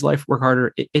Lowry's life work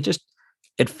harder.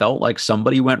 It felt like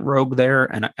somebody went rogue there.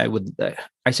 And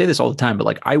I say this all the time, but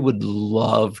like, I would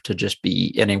love to just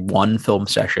be in a one film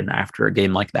session after a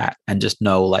game like that and just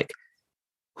know like,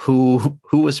 who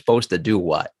was supposed to do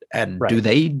what, and do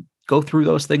they go through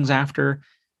those things after?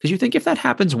 Because you think if that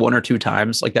happens 1 or 2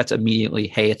 times, like that's immediately,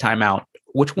 hey, a timeout.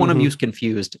 Which one of you is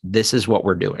confused? This is what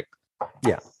we're doing.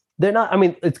 Yeah, they're not. I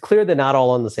mean, it's clear they're not all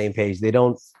on the same page. They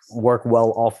don't work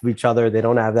well off of each other. They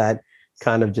don't have that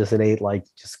kind of just innate like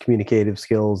just communicative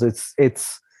skills.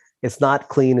 It's not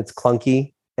clean. It's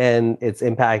clunky, and it's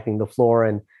impacting the floor.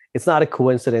 And it's not a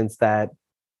coincidence that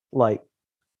like.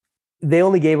 They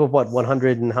only gave up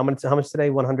 100 and how much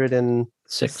today?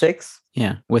 106.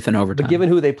 Yeah, with an overtime. But given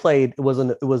who they played, it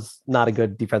was not a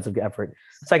good defensive effort.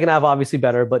 Second half, obviously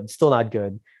better, but still not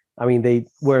good. I mean, they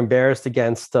were embarrassed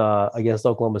against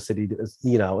Oklahoma City,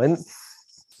 and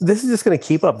this is just going to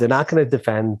keep up. They're not going to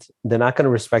defend. They're not going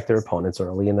to respect their opponents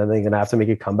early, and then they're going to have to make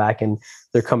a comeback. And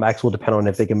their comebacks will depend on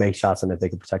if they can make shots and if they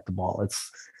can protect the ball.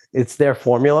 It's their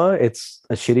formula. It's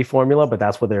a shitty formula, but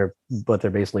that's what they're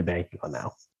basically banking on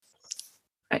now.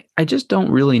 I just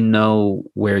don't really know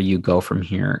where you go from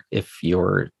here if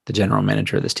you're the general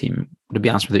manager of this team, to be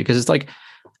honest with you. Because it's like,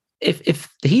 if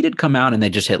the Heat had come out and they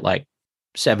just hit like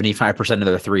 75% of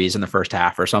their threes in the first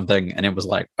half or something, and it was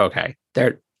like, okay,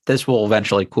 this will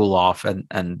eventually cool off,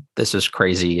 and this is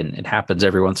crazy, and it happens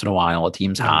every once in a while. A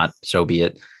team's hot, so be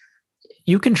it.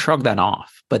 You can shrug that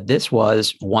off. But this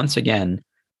was, once again,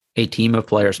 a team of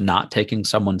players not taking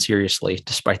someone seriously,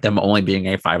 despite them only being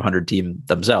a 500 team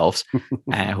themselves,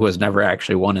 who has never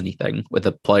actually won anything, with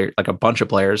a player, like a bunch of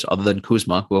players other than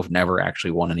Kuzma, who have never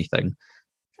actually won anything.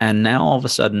 And now all of a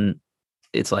sudden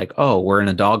it's like, oh, we're in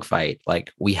a dogfight.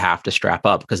 Like we have to strap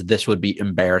up because this would be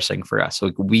embarrassing for us.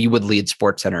 Like we would lead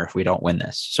SportsCenter if we don't win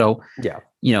this. So,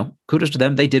 kudos to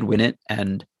them. They did win it.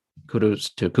 And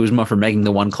kudos to Kuzma for making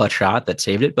the one clutch shot that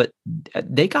saved it. But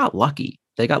they got lucky.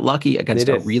 They got lucky against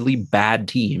a really bad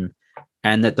team,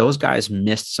 and that those guys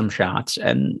missed some shots.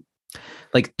 And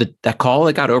like that call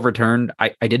that got overturned,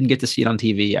 I didn't get to see it on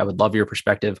TV. I would love your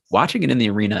perspective. Watching it in the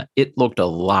arena, it looked a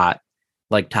lot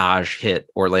like Taj hit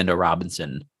Orlando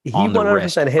Robinson. He on the 100%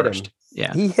 wrist hit first. Him.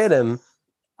 Yeah, he hit him.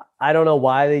 I don't know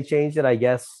why they changed it. I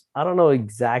guess I don't know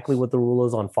exactly what the rule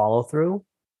is on follow through.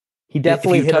 He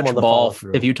definitely hit him on the follow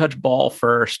through. If you touch ball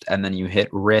first and then you hit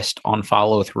wrist on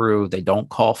follow through, they don't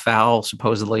call foul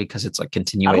supposedly because it's like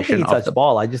continuation. I don't think he touched the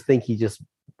ball. I just think he just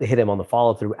hit him on the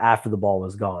follow through after the ball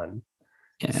was gone.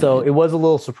 Yeah. So it was a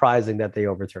little surprising that they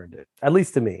overturned it, at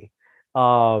least to me.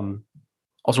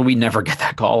 Also, we never get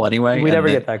that call anyway. We never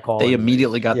get that call. They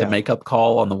immediately got the makeup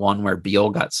call on the one where Beal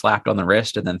got slapped on the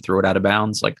wrist and then threw it out of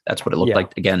bounds. Like that's what it looked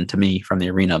like again to me from the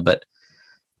arena. But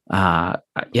I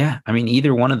mean,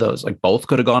 either one of those, like both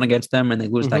could have gone against them and they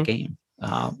lose that game.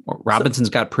 Robinson's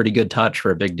got pretty good touch for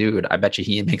a big dude. I bet you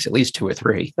he makes at least 2 or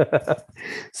 3.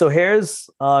 So here's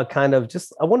kind of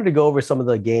just, I wanted to go over some of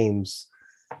the games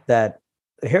that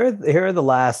here are the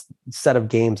last set of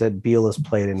games that Beal has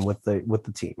played in with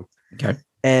the team. Okay.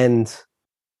 And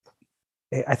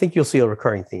I think you'll see a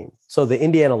recurring theme. So the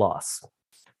Indiana loss,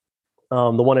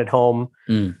 the one at home,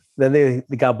 then they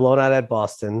got blown out at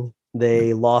Boston.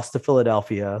 They lost to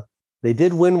Philadelphia. They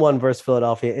did win one versus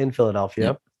Philadelphia in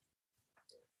Philadelphia.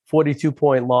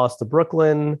 42-point loss to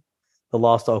Brooklyn, the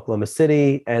loss to Oklahoma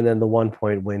City, and then the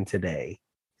 1-point win today.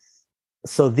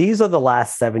 So these are the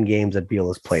last 7 games that Beal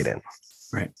has played in.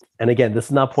 Right. And again, this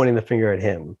is not pointing the finger at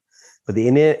him. But the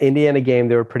Indiana game,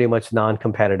 they were pretty much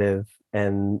non-competitive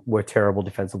and were terrible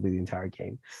defensively the entire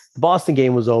game. The Boston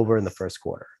game was over in the first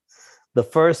quarter. The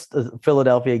first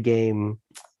Philadelphia game,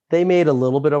 they made a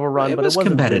little bit of a run, but it wasn't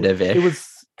competitive-ish. It was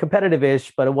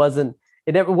competitive-ish, but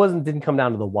didn't come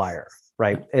down to the wire,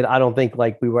 right? I don't think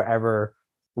like we were ever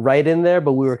right in there,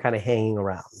 but we were kind of hanging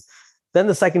around. Then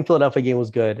the second Philadelphia game was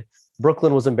good.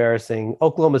 Brooklyn was embarrassing.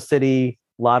 Oklahoma City,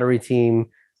 lottery team,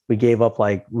 we gave up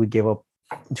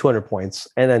 200 points.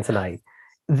 And then tonight,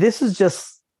 this is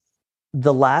just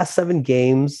the last 7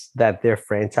 games that their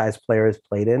franchise players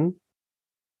played in,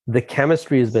 the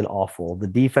chemistry has been awful. The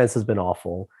defense has been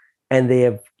awful. And they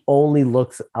have only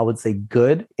looked, I would say,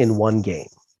 good in one game,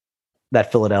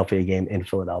 that Philadelphia game in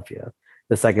Philadelphia,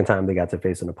 the second time they got to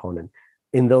face an opponent.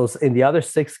 In the other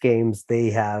 6 games,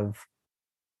 they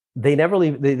never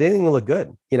leave. They didn't even look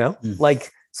good,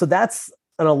 so that's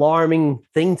an alarming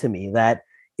thing to me that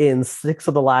in 6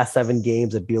 of the last 7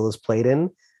 games that Beal has played in,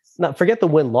 not forget the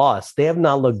win-loss, they have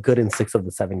not looked good in 6 of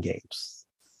the 7 games.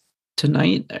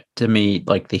 Tonight, to me,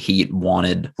 like the Heat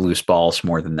wanted loose balls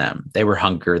more than them. They were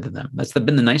hungrier than them. That's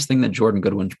been the nice thing that Jordan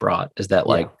Goodwin's brought, is that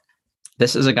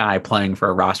this is a guy playing for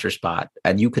a roster spot,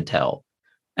 and you could tell.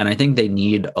 And I think they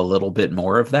need a little bit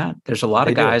more of that. There's a lot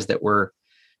of guys that were,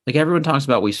 like, everyone talks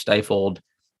about, we stifled,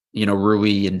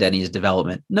 Rui and Denny's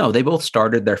development. No, they both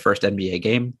started their first NBA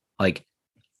game. Like,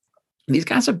 these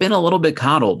guys have been a little bit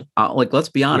coddled. Let's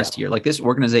be honest here. Like, this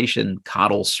organization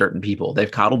coddles certain people.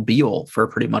 They've coddled Beal for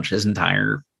pretty much his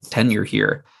entire tenure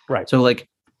here. Right. So, like,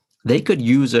 they could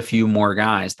use a few more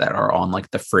guys that are on,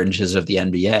 like, the fringes of the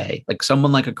NBA. Like,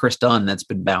 someone like a Chris Dunn that's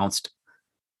been bounced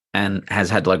and has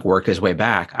had to, like, work his way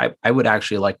back. I would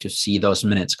actually like to see those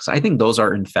minutes, because I think those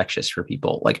are infectious for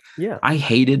people. Like, I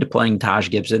hated playing Taj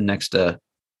Gibson next to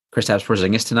Kristaps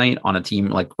Porzingis tonight on a team,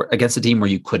 like, against a team where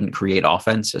you couldn't create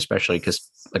offense, especially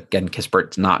because, again,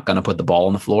 Kispert's not going to put the ball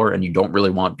on the floor, and you don't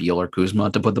really want Beal or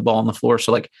Kuzma to put the ball on the floor.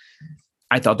 So, like,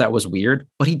 I thought that was weird,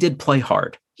 but he did play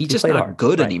hard. He's just not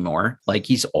good anymore. Like,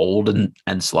 he's old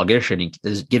and sluggish, and he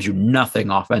gives you nothing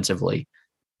offensively,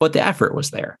 but the effort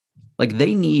was there. Like,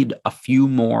 they need a few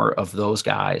more of those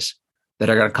guys that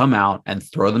are going to come out and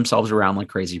throw themselves around like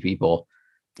crazy people.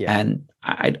 Yeah. And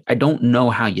I don't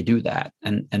know how you do that.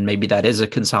 And maybe that is a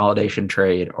consolidation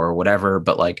trade or whatever,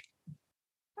 but, like,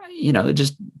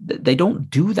 just, they don't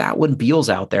do that when Beal's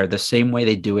out there the same way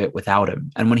they do it without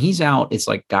him. And when he's out, it's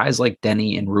like guys like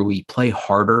Denny and Rui play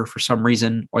harder for some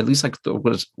reason, or at least like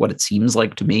what it seems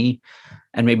like to me.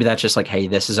 And maybe that's just like, hey,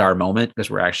 this is our moment because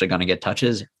we're actually going to get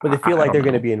touches. But they feel like they're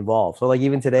going to be involved. So, like,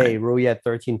 even today, Rui had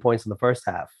 13 points in the first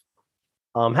half.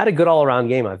 Had a good all-around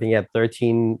game. I think he had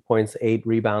 13 points, 8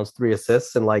 rebounds, 3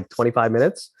 assists in like 25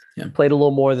 minutes. Yeah. Played a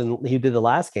little more than he did the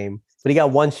last game, but he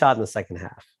got 1 shot in the second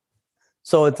half.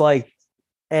 So it's like,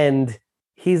 and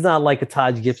he's not like a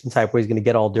Taj Gibson type where he's going to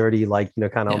get all dirty, like,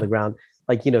 kind of on the ground.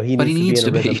 Like, he needs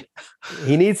to be.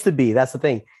 He needs to be. That's the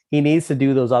thing. He needs to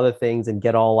do those other things and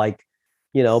get all, like,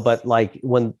 but like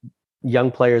when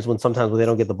young players, sometimes when they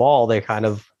don't get the ball, they kind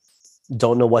of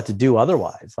don't know what to do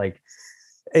otherwise. Like,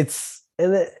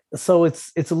 so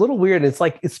it's a little weird. It's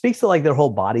like, it speaks to like their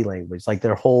whole body language, like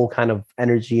their whole kind of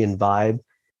energy and vibe.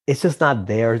 It's just not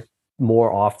there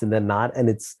more often than not. And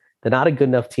they're not a good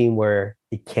enough team where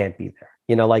it can't be there.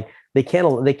 Like, they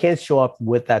can't show up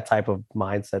with that type of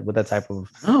mindset, with that type of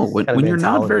when you're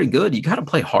not very good, you got to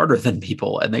play harder than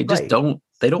people, and they just don't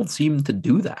seem to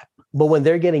do that. But when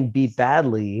they're getting beat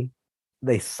badly,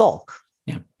 they sulk.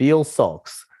 Yeah. Beal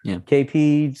sulks. Yeah.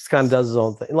 KP just kind of does his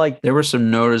own thing. Like, there was some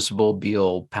noticeable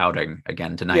Beal pouting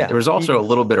again tonight. Yeah, there was also a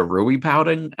little bit of Rui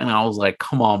pouting, and I was like,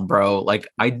 come on, bro. Like,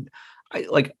 I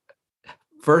like,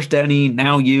 first Denny,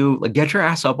 now you, like, get your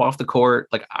ass up off the court.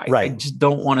 Like, I just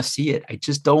don't want to see it. I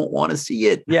just don't want to see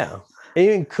it. Yeah. And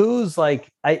even Kuz, like,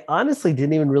 I honestly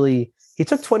didn't even really, he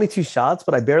took 22 shots,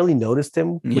 but I barely noticed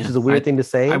him, which is a weird thing to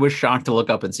say. I was shocked to look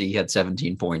up and see he had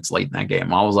 17 points late in that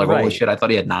game. I was like, holy shit, I thought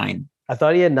he had 9. I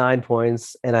thought he had 9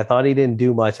 points, and I thought he didn't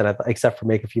do much, and except for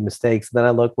make a few mistakes. And then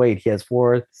I looked, he has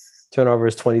 4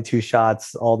 turnovers, 22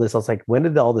 shots, all this. I was like, when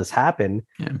did all this happen?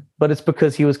 Yeah. But it's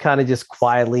because he was kind of just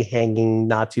quietly hanging,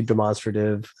 not too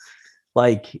demonstrative.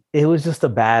 Like, it was just a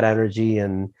bad energy.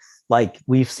 And like,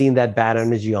 we've seen that bad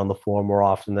energy on the floor more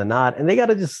often than not. And we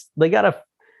always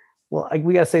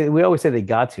say they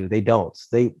got to, they don't.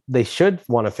 They should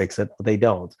want to fix it, but they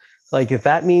don't. Like, if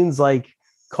that means like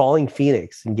calling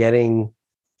Phoenix and getting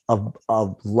a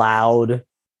loud,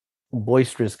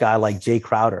 boisterous guy like Jay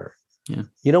Crowder,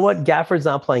 you know what? Gafford's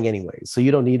not playing anyway, so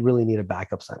you don't really need a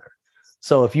backup center.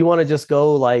 So if you want to just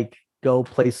go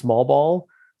play small ball,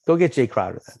 go get Jay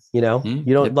Crowder then. You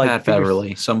don't like Pat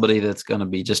Beverly, somebody that's going to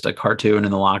be just a cartoon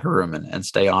in the locker room and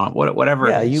stay on it, whatever.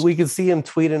 Yeah, we can see him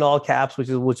tweet in all caps, which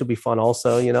will be fun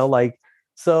also. I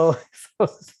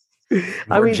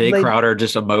mean, Jay Crowder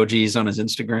just emojis on his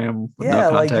Instagram with no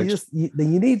context. You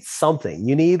need something.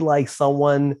 You need like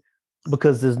someone,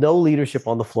 because there's no leadership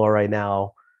on the floor right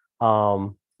now.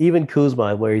 Even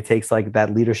Kuzma, where he takes like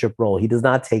that leadership role, he does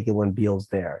not take it when Beal's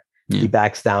there. He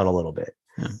backs down a little bit.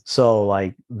 Yeah. So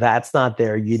like, that's not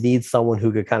there. You need someone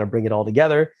who could kind of bring it all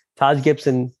together. Taj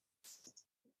Gibson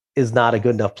is not a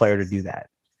good enough player to do that.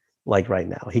 like right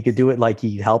now. He could do it like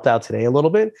he helped out today a little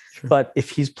bit, but if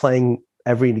he's playing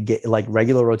like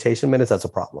regular rotation minutes, that's a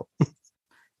problem.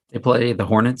 They play the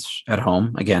Hornets at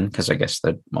home again, because I guess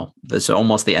this is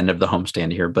almost the end of the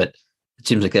homestand here, but it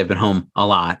seems like they've been home a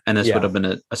lot. And this would have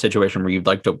been a situation where you'd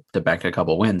like to back a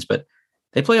couple wins, but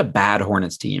they play a bad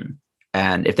Hornets team.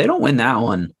 And if they don't win that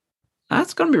one,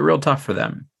 that's going to be real tough for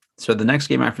them. So the next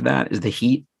game after that is the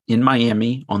Heat in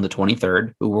Miami on the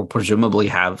 23rd, who will presumably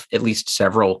have at least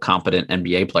several competent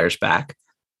NBA players back.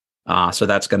 So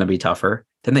that's going to be tougher.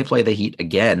 Then they play the Heat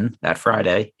again that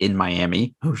Friday in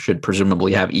Miami, who should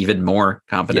presumably have even more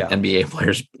competent NBA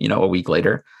players, a week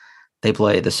later. They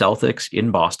play the Celtics in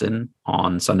Boston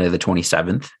on Sunday, the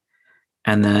 27th.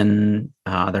 And then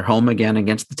they're home again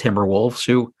against the Timberwolves,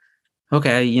 who,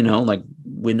 like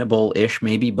winnable-ish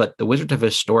maybe, but the Wizards have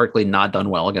historically not done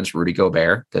well against Rudy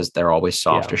Gobert because they're always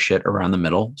soft as shit around the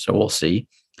middle. So we'll see.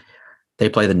 They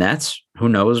play the Nets. Who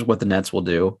knows what the Nets will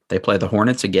do? They play the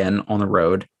Hornets again on the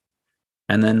road.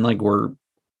 And then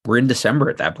we're in December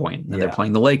at that point. And they're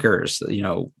playing the Lakers,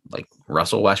 like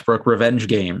Russell Westbrook revenge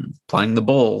game, playing the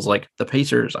Bulls, like the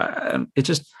Pacers. It's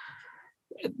just,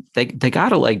 they got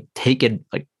to take it.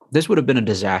 This would have been a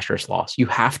disastrous loss. You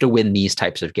have to win these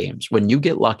types of games. When you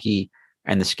get lucky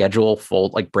and the schedule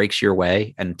breaks your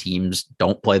way and teams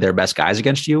don't play their best guys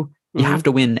against you, you have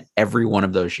to win every one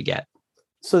of those you get.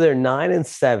 So they're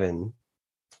 9-7.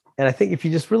 And I think if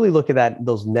you just really look at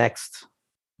those next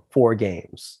 4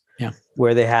 games,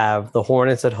 where they have the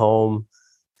Hornets at home,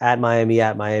 at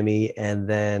Miami, and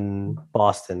then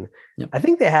Boston. Yep. I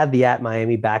think they had the at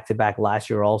Miami back-to-back last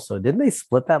year also. Didn't they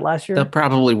split that last year? They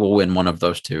probably will win one of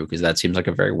those two, because that seems like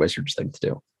a very Wizards thing to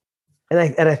do.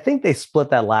 And I think they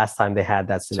split that last time they had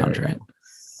that scenario. Sounds right.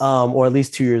 Or at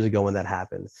least 2 years ago when that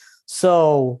happened.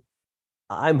 So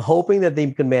I'm hoping that they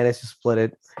can manage to split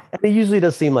it. And it usually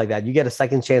does seem like that. You get a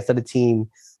second chance at a team.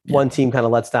 Yeah. One team kind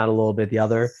of lets down a little bit, the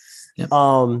other. Yep.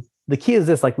 The key is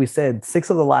this, like we said, 6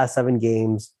 of the last 7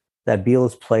 games that Beal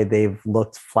has played, they've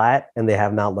looked flat and they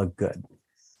have not looked good.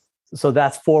 So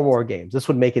that's 4 more games. This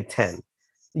would make it 10.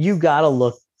 You got to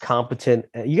look competent.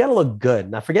 You got to look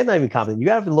good. Now, forget not even competent. You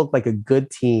got to look like a good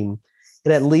team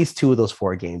in at least 2 of those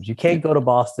 4 games. You can't go to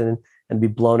Boston and be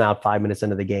blown out 5 minutes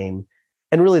into the game.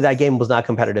 And really, that game was not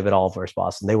competitive at all versus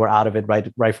Boston. They were out of it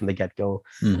right from the get-go.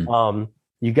 Mm-hmm.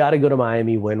 You got to go to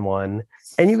Miami, win one,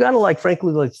 and you got to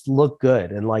frankly, look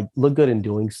good and look good in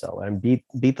doing so and beat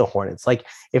the Hornets.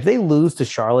 If they lose to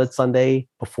Charlotte Sunday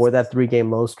before that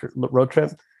 3-game road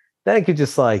trip, then it could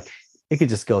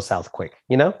just go south quick,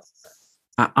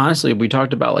 Honestly, we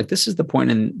talked about this is the point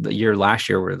in the year last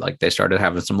year where they started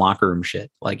having some locker room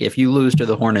shit. If you lose to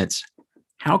the Hornets,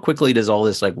 how quickly does all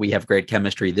this we have great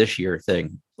chemistry this year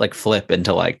thing flip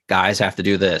into guys have to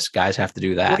do this, guys have to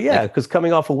do that? Well, yeah, because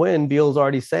coming off a win, Beal's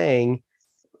already saying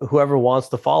whoever wants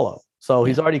to follow. So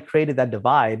he's already created that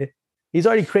divide. He's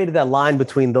already created that line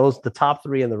between the top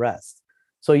 3 and the rest.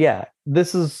 So yeah,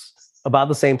 this is about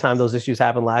the same time those issues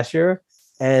happened last year.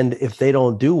 And if they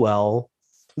don't do well,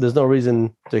 there's no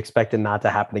reason to expect it not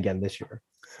to happen again this year.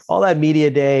 All that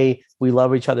media day, we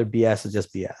love each other BS is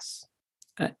just BS.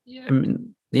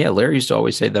 Larry used to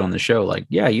always say that on the show.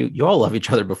 You all love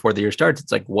each other before the year starts.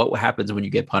 It's what happens when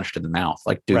you get punched in the mouth?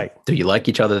 Do you like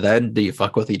each other then? Do you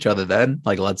fuck with each other then?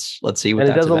 Let's see what.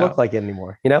 And it doesn't about. Look like it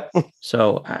anymore,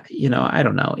 So I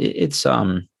don't know. It's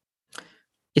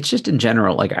just in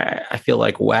general. I feel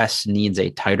like Wes needs a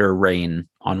tighter rein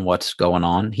on what's going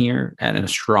on here, and a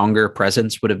stronger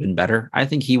presence would have been better. I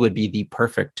think he would be the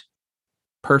perfect,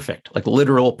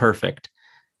 literal perfect.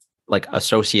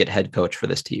 Associate head coach for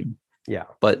this team. Yeah.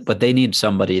 But they need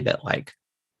somebody that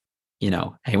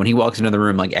hey, when he walks into the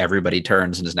room, everybody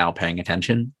turns and is now paying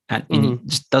attention. And it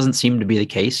just doesn't seem to be the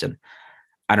case. And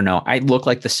I don't know. I look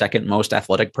like the second most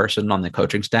athletic person on the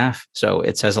coaching staff. So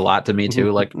it says a lot to me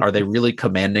too. Are they really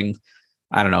commanding?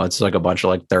 I don't know. It's a bunch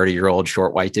of 30-year-old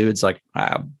short white dudes.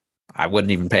 I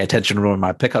wouldn't even pay attention to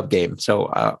my pickup game. So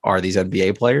are these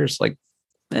NBA players?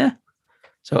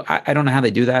 So I don't know how they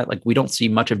do that. We don't see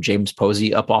much of James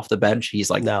Posey up off the bench.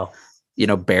 He's no,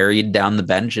 buried down the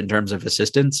bench in terms of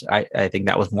assistance. I think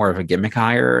that was more of a gimmick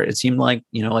hire. It seemed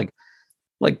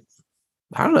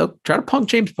I don't know, try to punk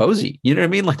James Posey. You know what I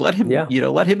mean? Let him,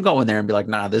 let him go in there and be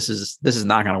nah, this is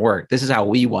not going to work. This is how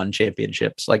we won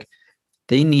championships.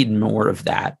 They need more of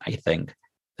that. I think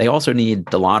they also need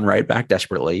DeLon Wright back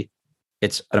desperately.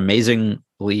 It's an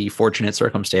amazingly fortunate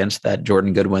circumstance that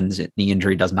Jordan Goodwin's knee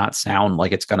injury does not sound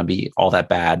like it's going to be all that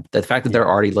bad. The fact that they're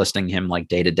already listing him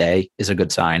day to day is a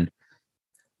good sign.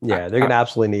 Yeah, they're going to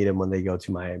absolutely need him when they go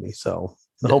to Miami. So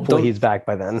hopefully he's back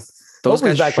by then. those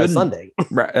Hopefully guys he's back by Sunday.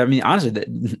 Right, I mean, honestly,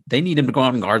 they need him to go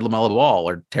out and guard LaMelo Ball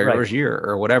or Terry Rozier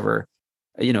or whatever.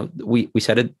 You know, we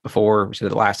said it before. We said it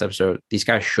the last episode. These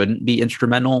guys shouldn't be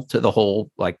instrumental to the whole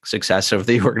like success of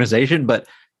the organization, but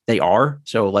they are.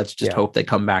 So let's just hope they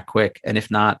come back quick. And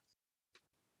if not,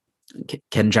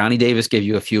 can Johnny Davis give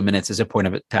you a few minutes as a point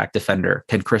of attack defender?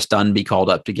 Can Chris Dunn be called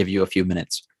up to give you a few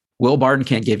minutes? Will Barton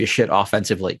can't give you shit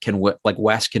offensively. Can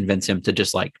Wes convince him to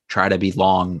just like try to be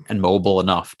long and mobile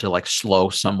enough to like slow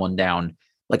someone down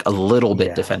like a little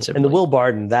bit defensively? And the Will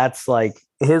Barton, that's like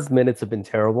his minutes have been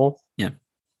terrible. Yeah.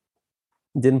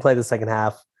 Didn't play the second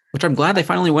half. Which I'm glad they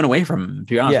finally went away from him,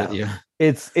 to be honest with you.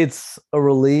 It's a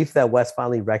relief that Wes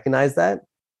finally recognized that.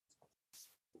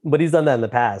 But he's done that in the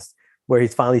past where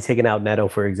he's finally taken out Neto,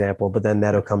 for example, but then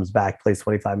Neto comes back, plays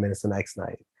 25 minutes the next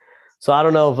night. So I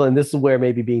don't know if, and this is where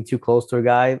maybe being too close to a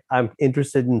guy, I'm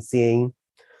interested in seeing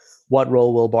what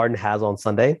role Will Barton has on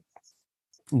Sunday.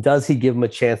 Does he give him a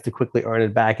chance to quickly earn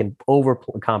it back and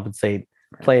overcompensate,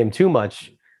 play him too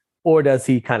much? Or does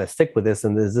he kind of stick with this?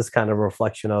 And is this kind of a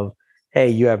reflection of, hey,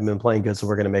 you haven't been playing good, so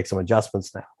we're going to make some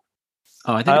adjustments now?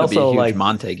 Oh, I think it'll be a huge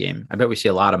Monte game. I bet we see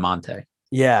a lot of Monte.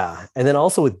 Yeah. And then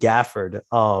also with Gafford,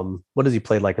 what has he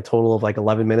played? Like a total of like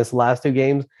 11 minutes the last two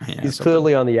games. Yeah, he's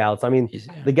clearly on the outs. I mean,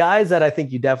 the guys that I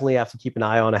think you definitely have to keep an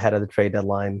eye on ahead of the trade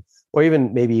deadline, or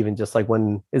even just like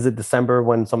when is it December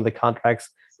when some of the contracts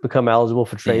become eligible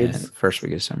for trades? First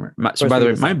week of December. So by the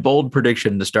way, my bold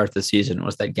prediction to start the season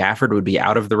was that Gafford would be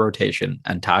out of the rotation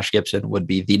and Tosh Gibson would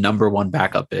be the number one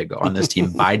backup big on this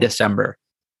team by December.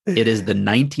 It is the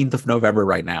 19th of November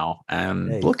right now,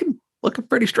 and looking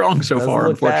pretty strong so far,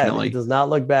 unfortunately. It does not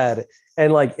look bad.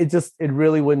 And like it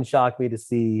really wouldn't shock me to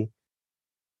see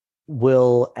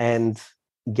Will and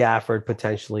Gafford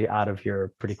potentially out of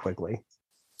here pretty quickly.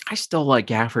 I still like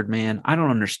Gafford, man. I don't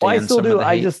understand. Well, I still do.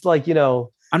 I just like,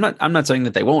 I'm not saying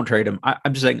that they won't trade him.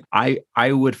 I'm just saying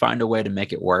I would find a way to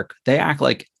make it work. They act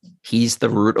like he's the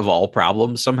root of all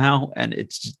problems somehow, and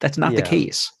that's not the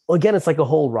case. Well, again, it's like a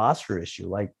whole roster issue.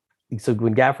 Like, so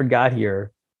when Gafford got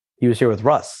here, he was here with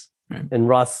Russ. Right. And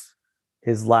Russ,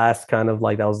 his last kind of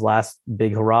like that was last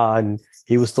big hurrah, and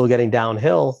he was still getting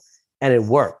downhill, and it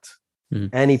worked.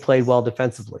 And he played well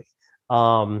defensively.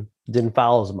 Didn't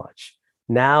foul as much.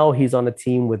 Now he's on a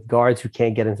team with guards who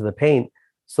can't get into the paint,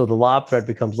 so the lob threat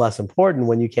becomes less important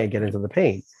when you can't get into the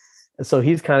paint. And so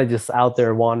he's kind of just out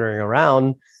there wandering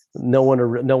around, no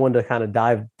one to kind of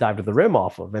dive to the rim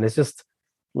off of, and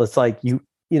it's like you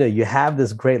have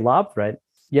this great lob threat.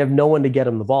 You have no one to get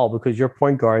him the ball because your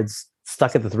point guard's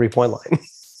stuck at the 3-point line.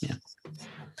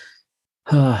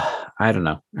 I don't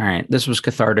know. All right. This was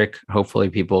cathartic. Hopefully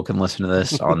people can listen to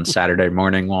this on Saturday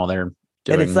morning while they're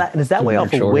doing. And it's that way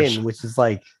off a win,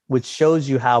 which shows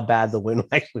you how bad the win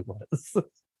actually was.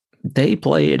 They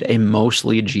played a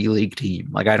mostly G League team.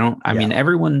 Like I mean,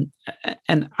 everyone,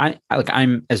 and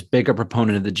I'm as big a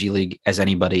proponent of the G League as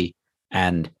anybody.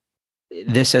 And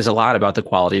this says a lot about the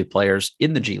quality of players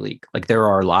in the G League. Like there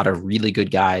are a lot of really good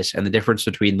guys, and the difference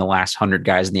between the last 100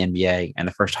 guys in the NBA and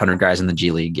the first 100 guys in the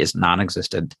G League is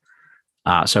non-existent.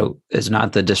 So it's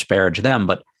not to disparage them,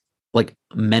 but like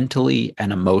mentally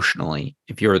and emotionally,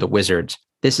 if you're the Wizards,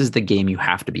 this is the game you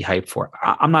have to be hyped for.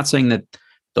 I'm not saying that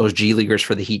those G Leaguers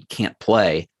for the Heat can't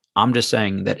play. I'm just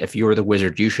saying that if you're the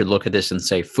Wizards, you should look at this and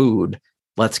say, food,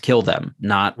 let's kill them.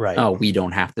 Not, oh, we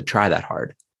don't have to try that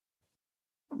hard.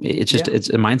 It's just, it's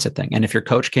a mindset thing. And if your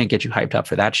coach can't get you hyped up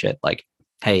for that shit, like,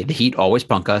 hey, the Heat always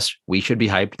punk us. We should be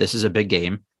hyped. This is a big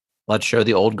game. Let's show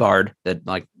the old guard that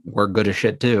like we're good as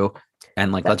shit too.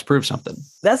 And like, let's prove something.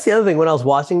 That's the other thing. When I was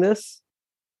watching this,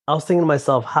 I was thinking to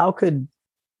myself, how could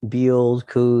Beal,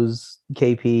 Kuz,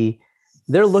 KP,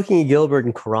 they're looking at Gilbert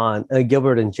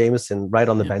and Jameson right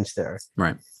on the bench there.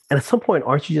 Right. And at some point,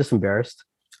 aren't you just embarrassed?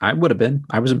 I would have been.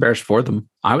 I was embarrassed for them.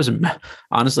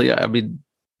 Honestly, I mean,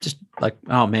 just like,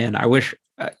 oh man, I wish,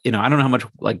 I don't know how much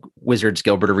like Wizards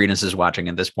Gilbert Arenas is watching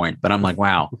at this point, but I'm like,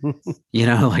 wow,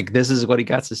 like this is what he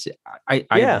got to see. I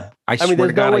swear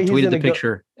to God, I tweeted the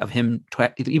picture of him.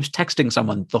 He was texting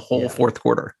someone the whole fourth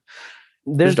quarter.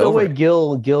 There's no way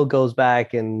Gil goes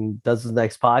back and does his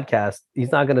next podcast.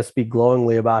 He's not going to speak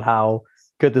glowingly about how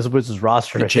good this Wizards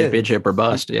roster is. Championship or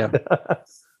bust. Yeah.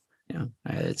 Yeah.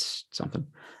 It's something.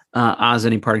 Oz,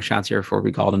 any parting shots here before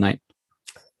we call tonight?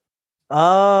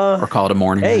 Or call it a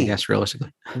morning, I guess,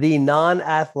 realistically. The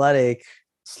non-athletic,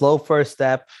 slow first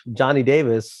step, Johnny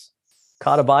Davis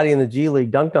caught a body in the G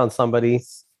League, dunked on somebody.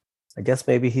 I guess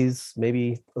maybe he's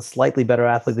a slightly better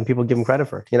athlete than people give him credit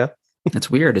for, It's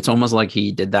weird. It's almost like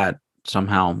he did that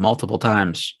somehow multiple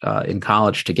times in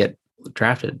college to get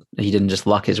drafted. He didn't just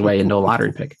luck his way into a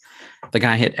lottery pick. The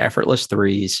guy hit effortless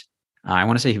threes. I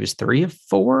want to say he was 3 of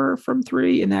 4 from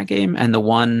 3 in that game. And the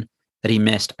one that he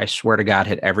missed, I swear to God,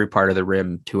 hit every part of the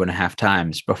rim 2.5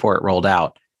 times before it rolled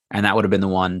out. And that would have been the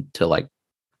one to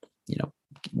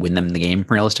win them the game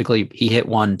realistically. He hit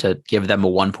one to give them a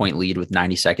 1-point lead with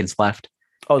 90 seconds left.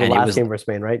 Oh, the last game versus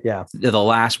Maine, right? Yeah. The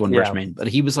last one versus Maine. But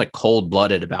he was like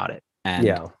cold-blooded about it. And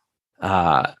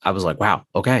I was like, wow,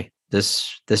 okay.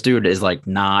 This dude is like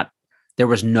there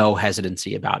was no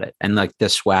hesitancy about it. And like the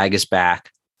swag is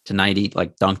back. Tonight he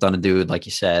like dunked on a dude, like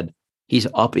you said. He's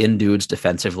up in dudes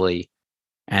defensively.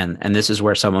 And this is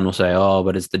where someone will say, oh,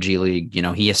 but it's the G League.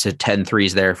 He has hit 10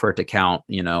 threes there for it to count,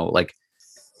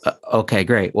 okay,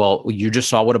 great. Well, you just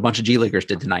saw what a bunch of G Leaguers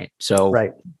did tonight. So,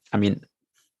 right. I mean,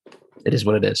 it is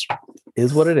what it is.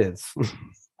 Is what it is.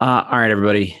 All right,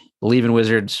 everybody. Believe in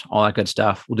Wizards, all that good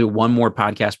stuff. We'll do one more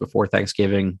podcast before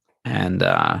Thanksgiving. And,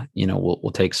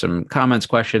 we'll take some comments,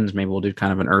 questions. Maybe we'll do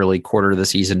kind of an early quarter of the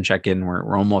season check-in.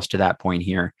 We're almost to that point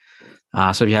here.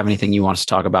 So if you have anything you want us to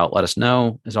talk about, let us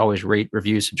know. As always, rate,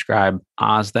 review, subscribe.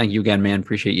 Oz, thank you again, man.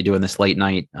 Appreciate you doing this late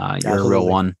night. You're Absolutely. A real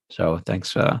one. So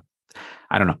thanks.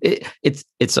 I don't know.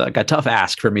 It's like a tough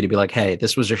ask for me to be like, hey,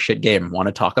 this was a shit game. Want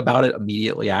to talk about it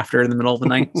immediately after in the middle of the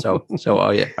night? So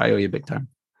I owe you big time.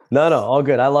 No, all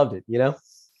good. I loved it. All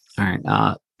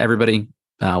right. Everybody,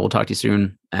 we'll talk to you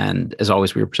soon. And as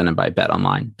always, we were presented by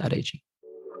betonline.ag.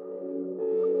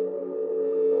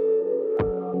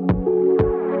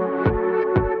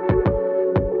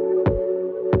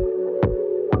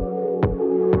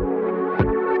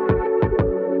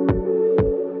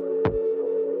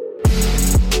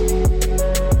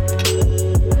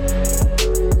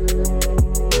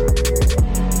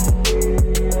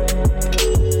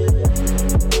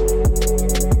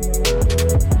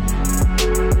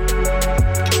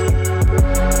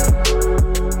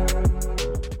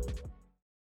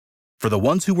 For the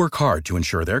ones who work hard to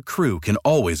ensure their crew can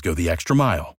always go the extra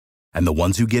mile, and the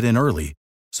ones who get in early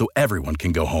so everyone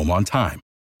can go home on time,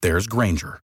 there's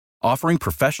Grainger, offering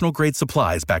professional-grade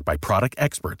supplies backed by product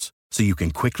experts so you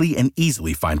can quickly and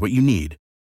easily find what you need.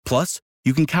 Plus,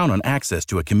 you can count on access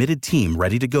to a committed team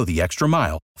ready to go the extra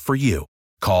mile for you.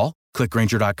 Call, click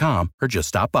Grainger.com, or just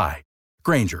stop by.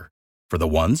 Grainger, for the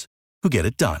ones who get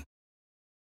it done.